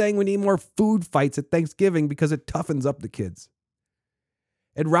 It's like saying we need more food fights at Thanksgiving because it toughens up the kids.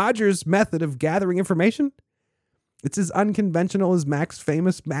 And Rodgers' method of gathering information, it's as unconventional as Mac's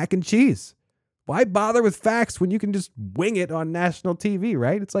famous mac and cheese. Why bother with facts when you can just wing it on national TV,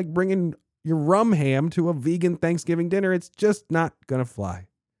 right? It's like bringing your rum ham to a vegan Thanksgiving dinner. It's just not going to fly.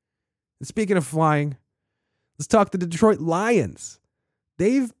 And speaking of flying, let's talk the Detroit Lions.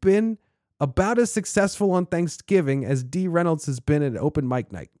 They've been about as successful on Thanksgiving as D. Reynolds has been at open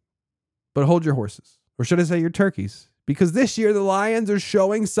mic night. But hold your horses, or should I say your turkeys, because this year the Lions are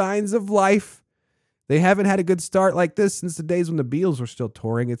showing signs of life. They haven't had a good start like this since the days when the Beatles were still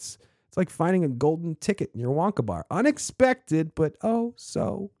touring. It's like finding a golden ticket in your Wonka bar. Unexpected, but oh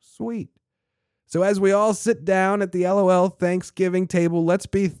so sweet. So as we all sit down at the LOL Thanksgiving table, let's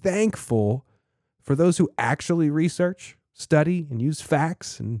be thankful for those who actually research, study, and use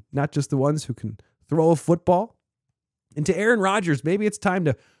facts, and not just the ones who can throw a football. And to Aaron Rodgers, maybe it's time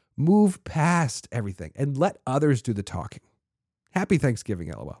to move past everything and let others do the talking. Happy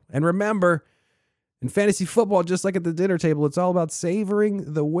Thanksgiving, LOL. And remember, in fantasy football, just like at the dinner table, it's all about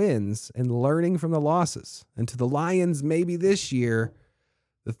savoring the wins and learning from the losses. And to the Lions, maybe this year,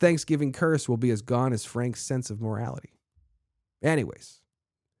 the Thanksgiving curse will be as gone as Frank's sense of morality. Anyways,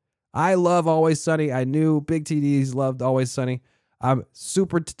 I love Always Sunny. I knew Big TDs loved Always Sunny. I'm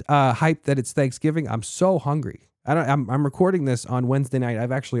super hyped that it's Thanksgiving. I'm so hungry. I'm recording this on Wednesday night.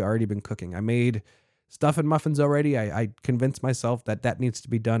 I've actually already been cooking. I made stuff and muffins already. I convinced myself that needs to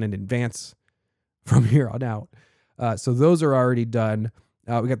be done in advance from here on out. So those are already done.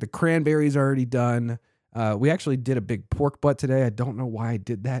 We got the cranberries already done. We actually did a big pork butt today. I don't know why I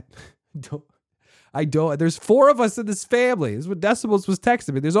did that. I don't. There's 4 of us in this family. This is what Decibels was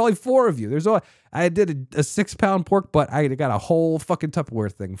texting me. There's only 4 of you. I did a 6-pound pork butt. I got a whole fucking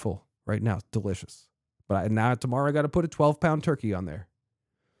Tupperware thing full right now. It's delicious. But now tomorrow I got to put a 12-pound turkey on there.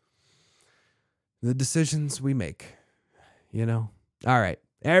 The decisions we make, you know. All right.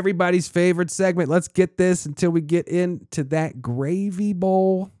 Everybody's favorite segment. Let's get this until we get into that gravy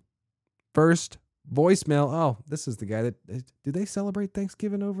bowl. First voicemail. Oh, this is the guy that do they celebrate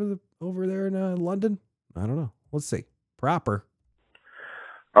Thanksgiving over there in London? I don't know. Let's see. Proper.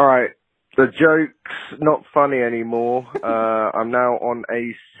 All right. The joke's not funny anymore. I'm now on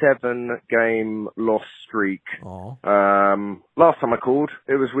a 7-game loss streak. Last time I called,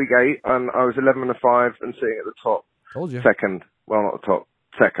 it was week 8, and I was 11-5 and sitting at the top. Told you. Second. Well, not the top.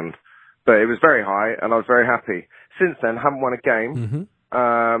 Second. But it was very high, and I was very happy. Since then, haven't won a game.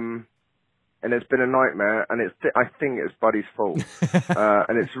 Mm-hmm. And it's been a nightmare, and I think it's Buddy's fault.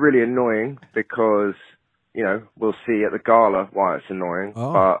 And it's really annoying because, you know, we'll see at the gala why it's annoying.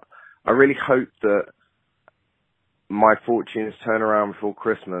 But I really hope that my fortunes turn around before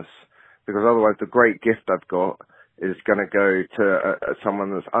Christmas, because otherwise the great gift I've got is going to go to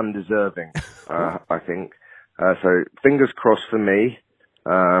someone that's undeserving, I think. So fingers crossed for me.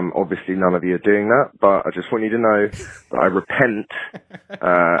 Obviously none of you are doing that, but I just want you to know that I repent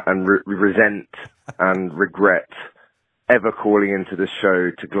and resent and regret ever calling into this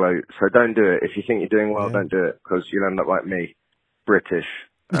show to gloat. So don't do it. If you think you're doing well, don't do it, because you'll end up like me, British,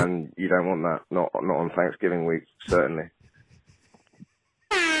 and you don't want that. Not on Thanksgiving week, certainly.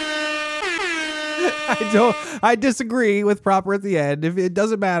 I disagree with proper at the end. If it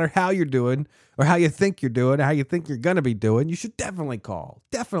doesn't matter how you're doing or how you think you're doing, or how you think you're going to be doing, you should definitely call.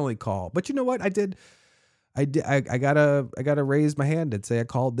 Definitely call. But you know what? I gotta raise my hand and say I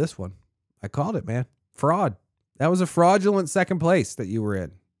called this one. I called it, man. Fraud. That was a fraudulent second place that you were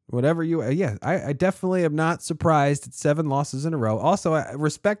in. Whatever you, I definitely am not surprised at 7 losses in a row. Also,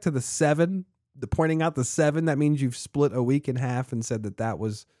 respect to the 7, pointing out the 7, that means you've split a week in half and said that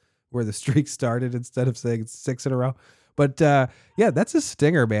was where the streak started instead of saying 6 in a row. But that's a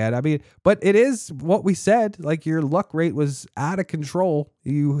stinger, man. I mean, but it is what we said. Like, your luck rate was out of control.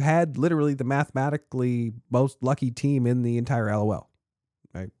 You had literally the mathematically most lucky team in the entire LOL.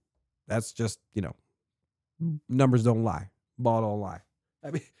 Right? That's just, numbers don't lie. Ball don't lie.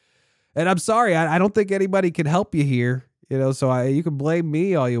 I mean, and I'm sorry, I don't think anybody can help you here. So you can blame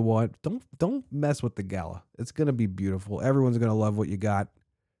me all you want. Don't mess with the gala. It's gonna be beautiful. Everyone's gonna love what you got,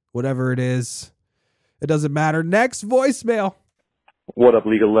 whatever it is. It doesn't matter. Next voicemail. What up,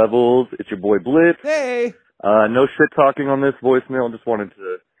 League of Levels? It's your boy Blitz. Hey. No shit talking on this voicemail. Just wanted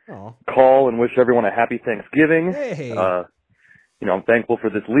to call and wish everyone a happy Thanksgiving. Hey. I'm thankful for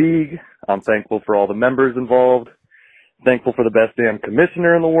this league. I'm thankful for all the members involved. Thankful for the best damn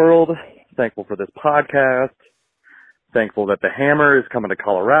commissioner in the world. Thankful for this podcast. Thankful that the Hammer is coming to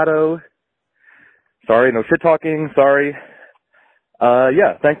Colorado. Sorry, no shit talking. Sorry.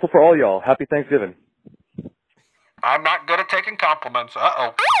 Thankful for all y'all. Happy Thanksgiving. I'm not good at taking compliments.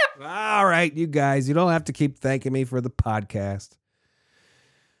 Uh-oh. All right, you guys, you don't have to keep thanking me for the podcast.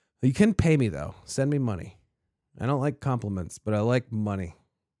 You can pay me, though. Send me money. I don't like compliments, but I like money.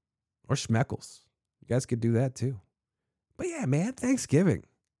 Or schmeckles. You guys could do that, too. But yeah, man, Thanksgiving.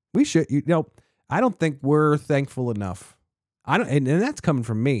 We should, I don't think we're thankful enough. And that's coming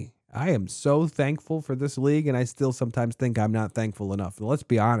from me. I am so thankful for this league, and I still sometimes think I'm not thankful enough. Let's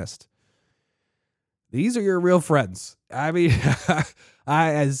be honest. These are your real friends. I mean,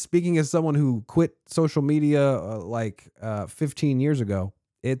 speaking as someone who quit social media 15 years ago,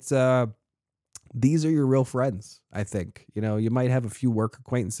 these are your real friends, I think. You might have a few work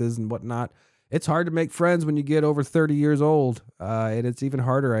acquaintances and whatnot. It's hard to make friends when you get over 30 years old. And it's even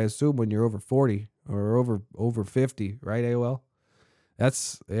harder, I assume, when you're over 40 or over 50, right, AOL?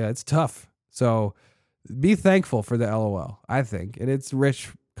 It's tough. So be thankful for the LOL, I think. And it's rich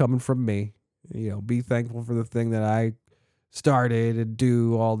coming from me. Be thankful for the thing that I started and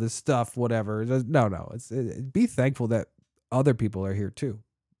do all this stuff, whatever. No. Be thankful that other people are here too.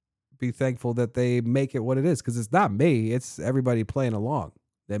 Be thankful that they make it what it is, because it's not me. It's everybody playing along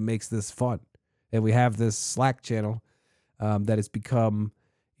that makes this fun. And we have this Slack channel that has become,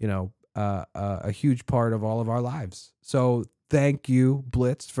 a huge part of all of our lives. So thank you,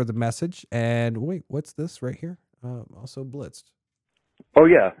 Blitz, for the message. And wait, what's this right here? Also blitzed. Oh,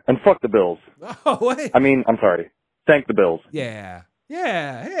 yeah. And fuck the Bills. Oh, wait. I mean, I'm sorry. Thank the Bills. Yeah.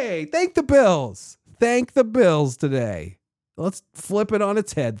 Yeah. Hey, thank the Bills. Thank the Bills today. Let's flip it on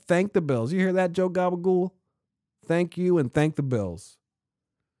its head. Thank the Bills. You hear that, Joe Gabagool? Thank you and thank the Bills.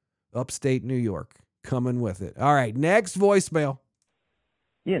 Upstate New York. Coming with it. All right. Next voicemail.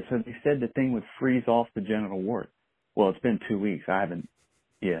 Yeah, so they said the thing would freeze off the genital wart. Well, it's been 2 weeks.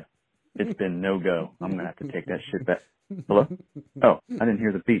 It's been no go. I'm going to have to take that shit back. Hello? Oh, I didn't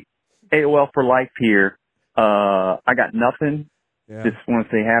hear the beep. AOL for life here. I got nothing. Yeah. Just want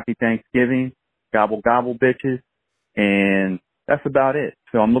to say happy Thanksgiving. Gobble, gobble, bitches. And that's about it.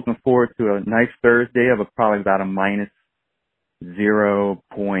 So I'm looking forward to a nice Thursday of probably about a minus 0.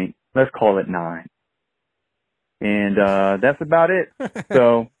 Let's call it 9. And that's about it.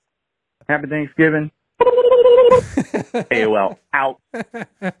 So happy Thanksgiving. AOL out.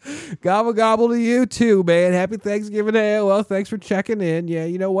 Gobble gobble to you too, man. Happy Thanksgiving to AOL. Thanks for checking in. Yeah,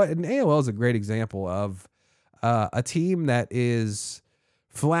 you know what? And AOL is a great example of a team that is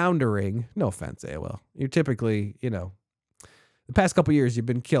floundering. No offense, AOL. You're typically, the past couple years you've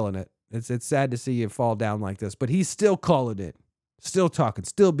been killing it. It's sad to see you fall down like this, but he's still calling it, still talking,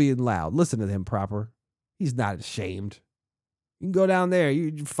 still being loud. Listen to him proper. He's not ashamed. You can go down there.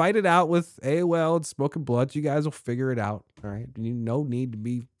 You fight it out with AOL and Smoking Bloods. You guys will figure it out. All right. No need to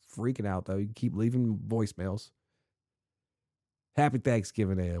be freaking out, though. You can keep leaving voicemails. Happy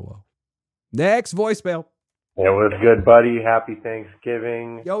Thanksgiving, AOL. Next voicemail. Hey, what's good, buddy? Happy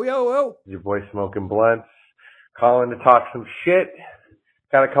Thanksgiving. Yo. Your boy Smoking Blunts. Calling to talk some shit.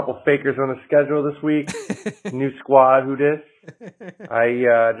 Got a couple fakers on the schedule this week. New squad, who dis?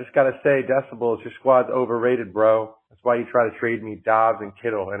 I just got to say, Decibels, your squad's overrated, bro. That's why you try to trade me Dobbs and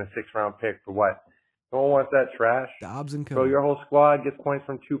Kittle and a 6th-round pick for what? No one wants that trash. Dobbs and Kittle. Bro, your whole squad gets points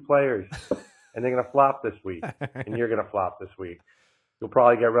from 2 players. And they're going to flop this week. And you're going to flop this week. You'll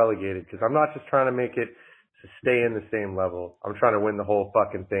probably get relegated because I'm not just trying to make it to stay in the same level. I'm trying to win the whole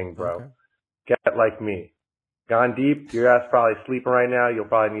fucking thing, bro. Okay. Get like me. gone deep. Your ass probably sleeping right now. You'll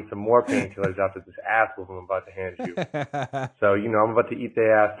probably need some more painkillers after this ass whooping I'm about to hand you. So, I'm about to eat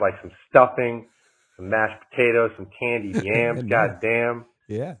their ass like some stuffing, some mashed potatoes, some candied yams. God damn.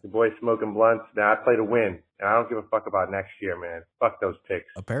 Yeah. Your boy smoking blunts. Now, I play to win, and I don't give a fuck about next year, man. Fuck those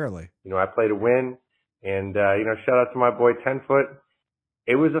picks. Apparently. I play to win, and, shout out to my boy 10-Foot.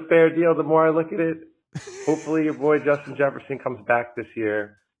 It was a fair deal the more I look at it. Hopefully your boy Justin Jefferson comes back this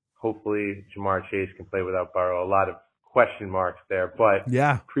year. Hopefully Jamar Chase can play without Burrow. A lot of question marks there, but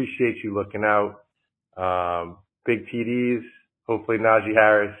appreciate you looking out. Big TDs. Hopefully Najee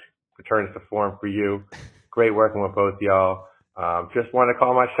Harris returns to form for you. Great working with both y'all. Just wanted to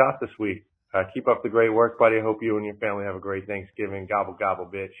call my shot this week. Keep up the great work, buddy. I hope you and your family have a great Thanksgiving. Gobble, gobble,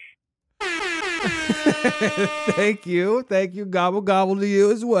 bitch. Thank you. Gobble, gobble to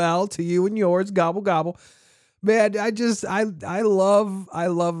you as well. To you and yours. Gobble, gobble. Man, I love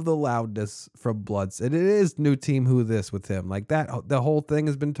the loudness from Blunts. And it is new Team Who This with him. Like that, the whole thing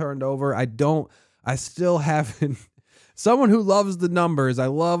has been turned over. I still haven't. Someone who loves the numbers. I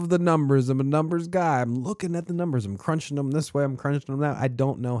love the numbers. I'm a numbers guy. I'm looking at the numbers. I'm crunching them this way. I'm crunching them that. I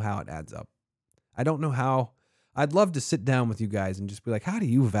don't know how it adds up. I don't know how. I'd love to sit down with you guys and just be like, how do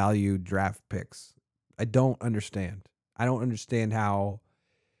you value draft picks? I don't understand. I don't understand how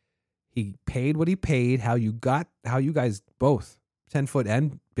he paid what he paid, how you guys both, 10-Foot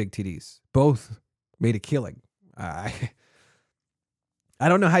and Big TDs, both made a killing. I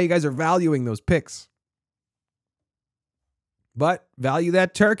don't know how you guys are valuing those picks. But value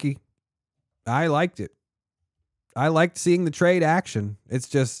that turkey. I liked it. I liked seeing the trade action. It's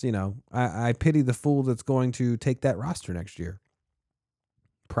just, I pity the fool that's going to take that roster next year.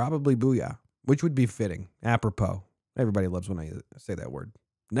 Probably Booyah, which would be fitting, apropos. Everybody loves when I say that word.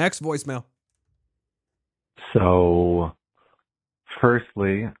 Next voicemail. So,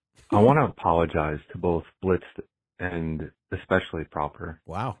 firstly, I want to apologize to both Blitz and especially Proper.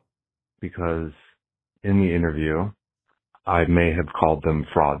 Wow. Because in the interview, I may have called them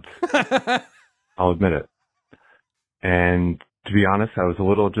frauds. I'll admit it. And to be honest, I was a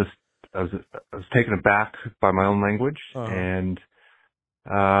little I was taken aback by my own language, and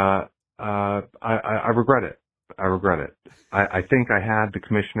I regret it. I think I had the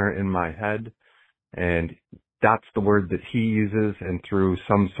commissioner in my head, and that's the word that he uses, and through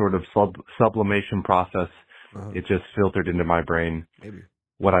some sort of sublimation process, it just filtered into my brain. Maybe.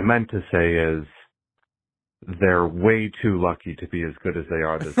 What I meant to say is, they're way too lucky to be as good as they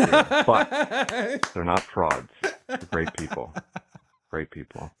are this year, but they're not frauds. They're great people.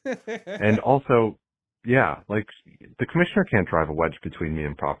 And also, like the commissioner can't drive a wedge between me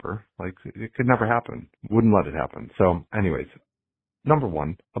and Proper. Like it could never happen. Wouldn't let it happen. So anyways, number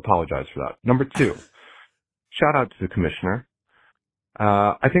one, apologize for that. Number two, shout out to the commissioner.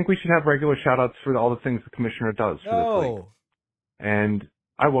 I think we should have regular shout outs for all the things the commissioner does for this league. And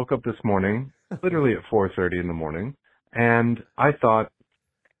I woke up this morning, literally at 4:30 in the morning, and I thought,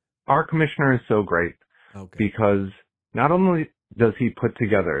 our commissioner is so great because not only does he put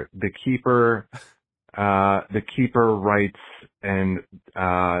together the keeper rights and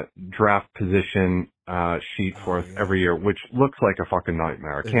draft position sheet for us every year, which looks like a fucking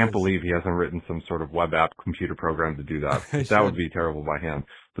nightmare. I can't believe he hasn't written some sort of web app computer program to do that. That would be terrible by hand.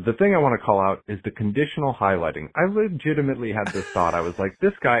 But the thing I want to call out is the conditional highlighting. I legitimately had this thought. I was like,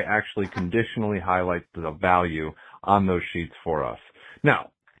 this guy actually conditionally highlights the value on those sheets for us.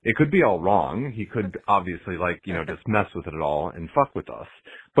 Now, it could be all wrong. He could obviously just mess with it all and fuck with us.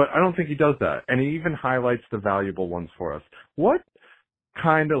 But I don't think he does that. And he even highlights the valuable ones for us. What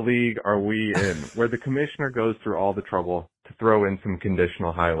kind of league are we in where the commissioner goes through all the trouble to throw in some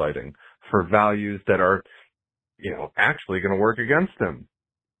conditional highlighting for values that are, actually going to work against him?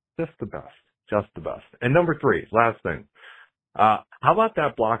 Just the best. And number three, last thing. How about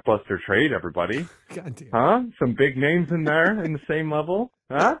that blockbuster trade, everybody? Huh? Some big names in there in the same level?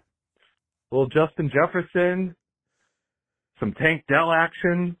 Huh? Little Justin Jefferson, some Tank Dell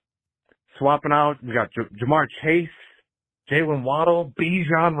action, swapping out. We got Jamar Chase, Jalen Waddle,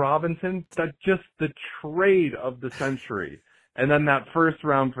 Bijan Robinson. That's just the trade of the century. And then that first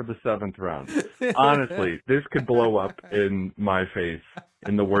round for the 7th round. Honestly, this could blow up in my face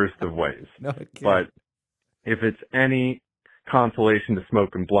in the worst of ways. No, it can't. But if it's any consolation to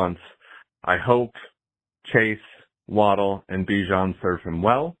smoking blunts, I hope Chase, Waddle, and Bijan serve him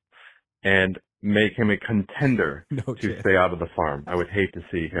well and make him a contender to stay out of the farm. I would hate to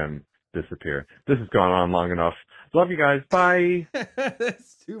see him disappear. This has gone on long enough. Love you guys. Bye.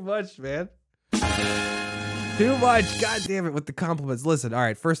 That's too much, man. Too much. God damn it with the compliments. Listen, all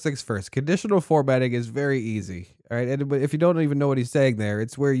right, first things first. Conditional formatting is very easy. All right, and if you don't even know what he's saying there,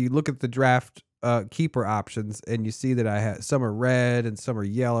 it's where you look at the draft keeper options, and you see that I have some are red and some are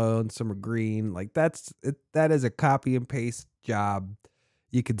yellow and some are green. Like that is a copy and paste job.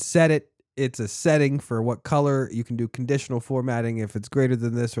 You can set it. It's a setting for what color. You can do conditional formatting if it's greater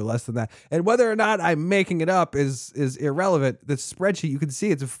than this or less than that. And whether or not I'm making it up is irrelevant. The spreadsheet, you can see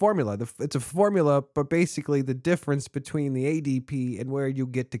it's a formula. It's a formula, but basically the difference between the ADP and where you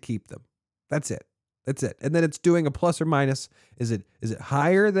get to keep them. That's it. That's it. And then it's doing a plus or minus. Is it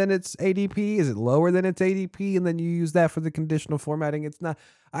higher than its ADP? Is it lower than its ADP? And then you use that for the conditional formatting. It's not.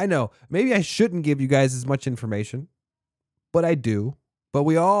 I know. Maybe I shouldn't give you guys as much information, but I do. But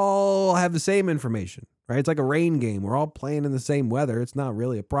we all have the same information, right? It's like a rain game. We're all playing in the same weather. It's not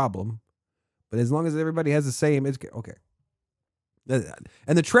really a problem. But as long as everybody has the same, it's okay.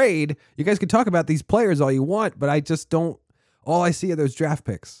 And the trade, you guys can talk about these players all you want, but I just don't. All I see are those draft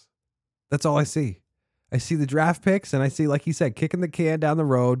picks. That's all I see. I see the draft picks, and I see, like he said, kicking the can down the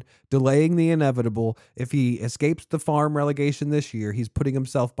road, delaying the inevitable. If he escapes the farm relegation this year, he's putting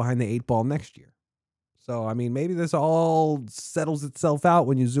himself behind the 8 ball next year. So, I mean, maybe this all settles itself out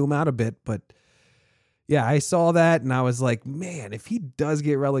when you zoom out a bit. But, yeah, I saw that, and I was like, man, if he does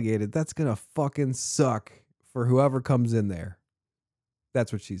get relegated, that's going to fucking suck for whoever comes in there.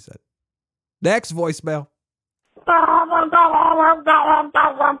 That's what she said. Next voicemail.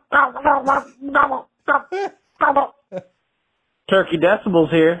 Turkey Decibels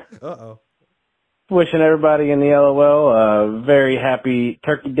here. Uh-oh. Wishing everybody in the LOL a very happy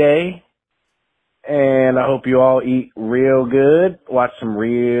Turkey Day. And I hope you all eat real good, watch some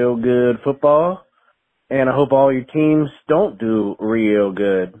real good football, and I hope all your teams don't do real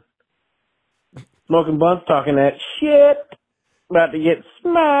good. Smoking blunts, talking that shit, about to get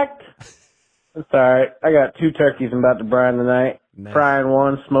smacked. It's alright. I got 2 turkeys I'm about to brine tonight. Nice. Frying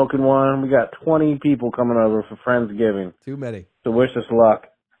one, smoking one. We got 20 people coming over for Friendsgiving. Too many. So wish us luck.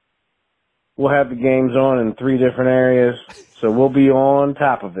 We'll have the games on in 3 different areas, so we'll be on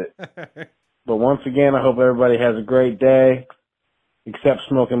top of it. But once again, I hope everybody has a great day, except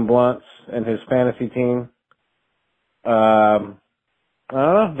Smoking Blunts and his fantasy team. I don't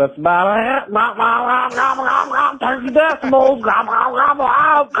know. That's about it. Turkey Decibels.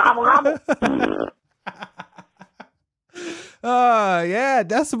 Yeah,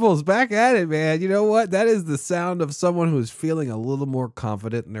 Decibels back at it, man. You know what? That is the sound of someone who's feeling a little more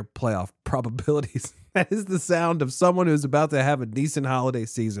confident in their playoff probabilities. That is the sound of someone who's about to have a decent holiday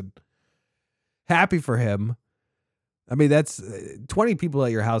season. Happy for him. I mean, that's 20 people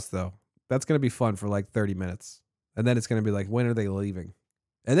at your house, though. That's going to be fun for like 30 minutes. And then it's going to be like, when are they leaving?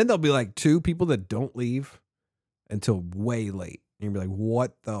 And then there'll be like 2 people that don't leave until way late. And you'll be like,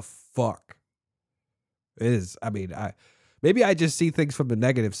 what the fuck? It is. I mean, maybe I just see things from the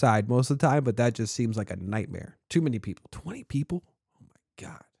negative side most of the time, but that just seems like a nightmare. Too many people. 20 people? Oh my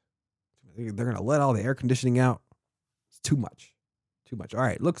God. They're going to let all the air conditioning out. It's too much. Too much. All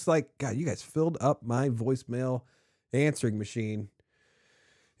right. Looks like, God, you guys filled up my voicemail answering machine.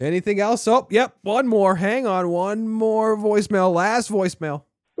 Anything else? Oh, yep. One more. Hang on. One more voicemail. Last voicemail.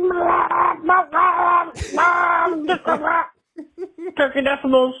 Turkey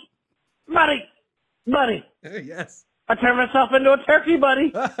Decibels. Buddy. Yes. I turned myself into a turkey,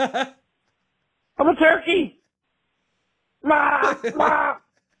 buddy. I'm a turkey.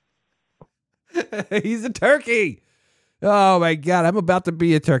 He's a turkey. Oh, my God. I'm about to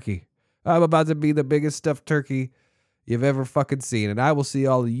be a turkey. I'm about to be the biggest stuffed turkey you've ever fucking seen. And I will see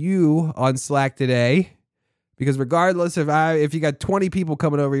all of you on Slack today. Because regardless if you got 20 people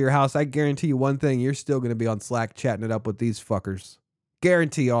coming over your house, I guarantee you one thing. You're still going to be on Slack chatting it up with these fuckers.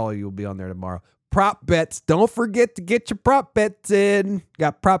 Guarantee all of you will be on there tomorrow. Prop bets. Don't forget to get your prop bets in.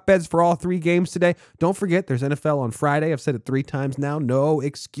 Got prop bets for all 3 games today. Don't forget, there's NFL on Friday. I've said it 3 times now. No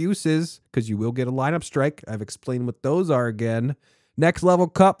excuses, because you will get a lineup strike. I've explained what those are again. Next Level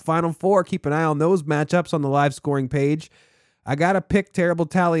Cup, Final Four. Keep an eye on those matchups on the live scoring page. I got to pick Terrible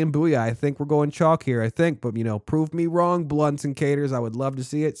Tally and Booyah. I think we're going chalk here, I think. But, prove me wrong, Blunts and Caters. I would love to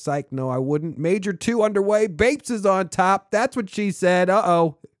see it. Psych, no, I wouldn't. Major 2 underway. Bapes is on top. That's what she said.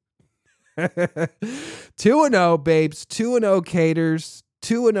 Uh-oh. 2-0, Babes. 2-0, Caters.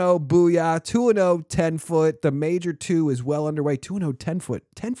 2-0, Booyah. 2-0, 10-foot. The Major 2 is well underway. 2-0, 10-foot.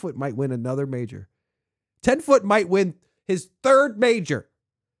 10-foot might win another major. 10-foot might win his 3rd major.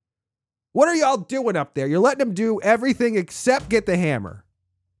 What are y'all doing up there? You're letting him do everything except get the hammer.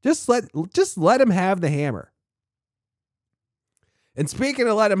 Just let him have the hammer. And speaking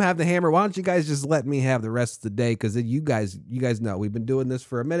of let him have the hammer, why don't you guys just let me have the rest of the day? Because you guys know we've been doing this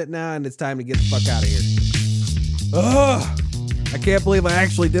for a minute now, and it's time to get the fuck out of here. Ugh. I can't believe I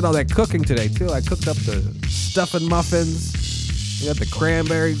actually did all that cooking today, too. I cooked up the stuffing muffins. I got the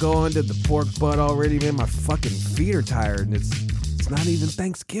cranberry going, did the pork butt already, man. My fucking feet are tired, and it's not even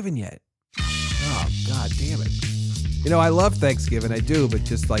Thanksgiving yet. Oh, god damn it. You know, I love Thanksgiving, I do, but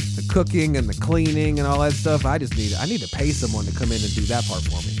just like the cooking and the cleaning and all that stuff, I need to pay someone to come in and do that part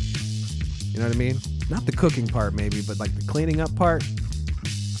for me. You know what I mean? Not the cooking part maybe, but like the cleaning up part.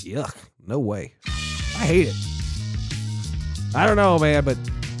 Yuck, no way. I hate it. I don't know, man, but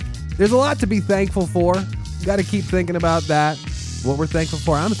there's a lot to be thankful for. Got to keep thinking about that. What we're thankful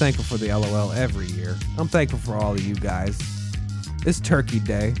for. I'm thankful for the LOL every year. I'm thankful for all of you guys. It's Turkey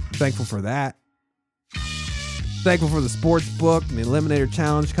Day. Thankful for that. Thankful for the sports book and the Eliminator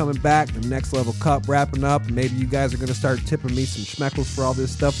Challenge coming back, the Next Level Cup wrapping up, and maybe you guys are going to start tipping me some schmeckles for all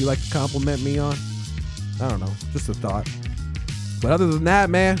this stuff you like to compliment me on. I don't know, just a thought. But other than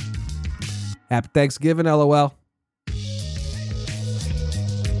that, man, happy Thanksgiving, LOL.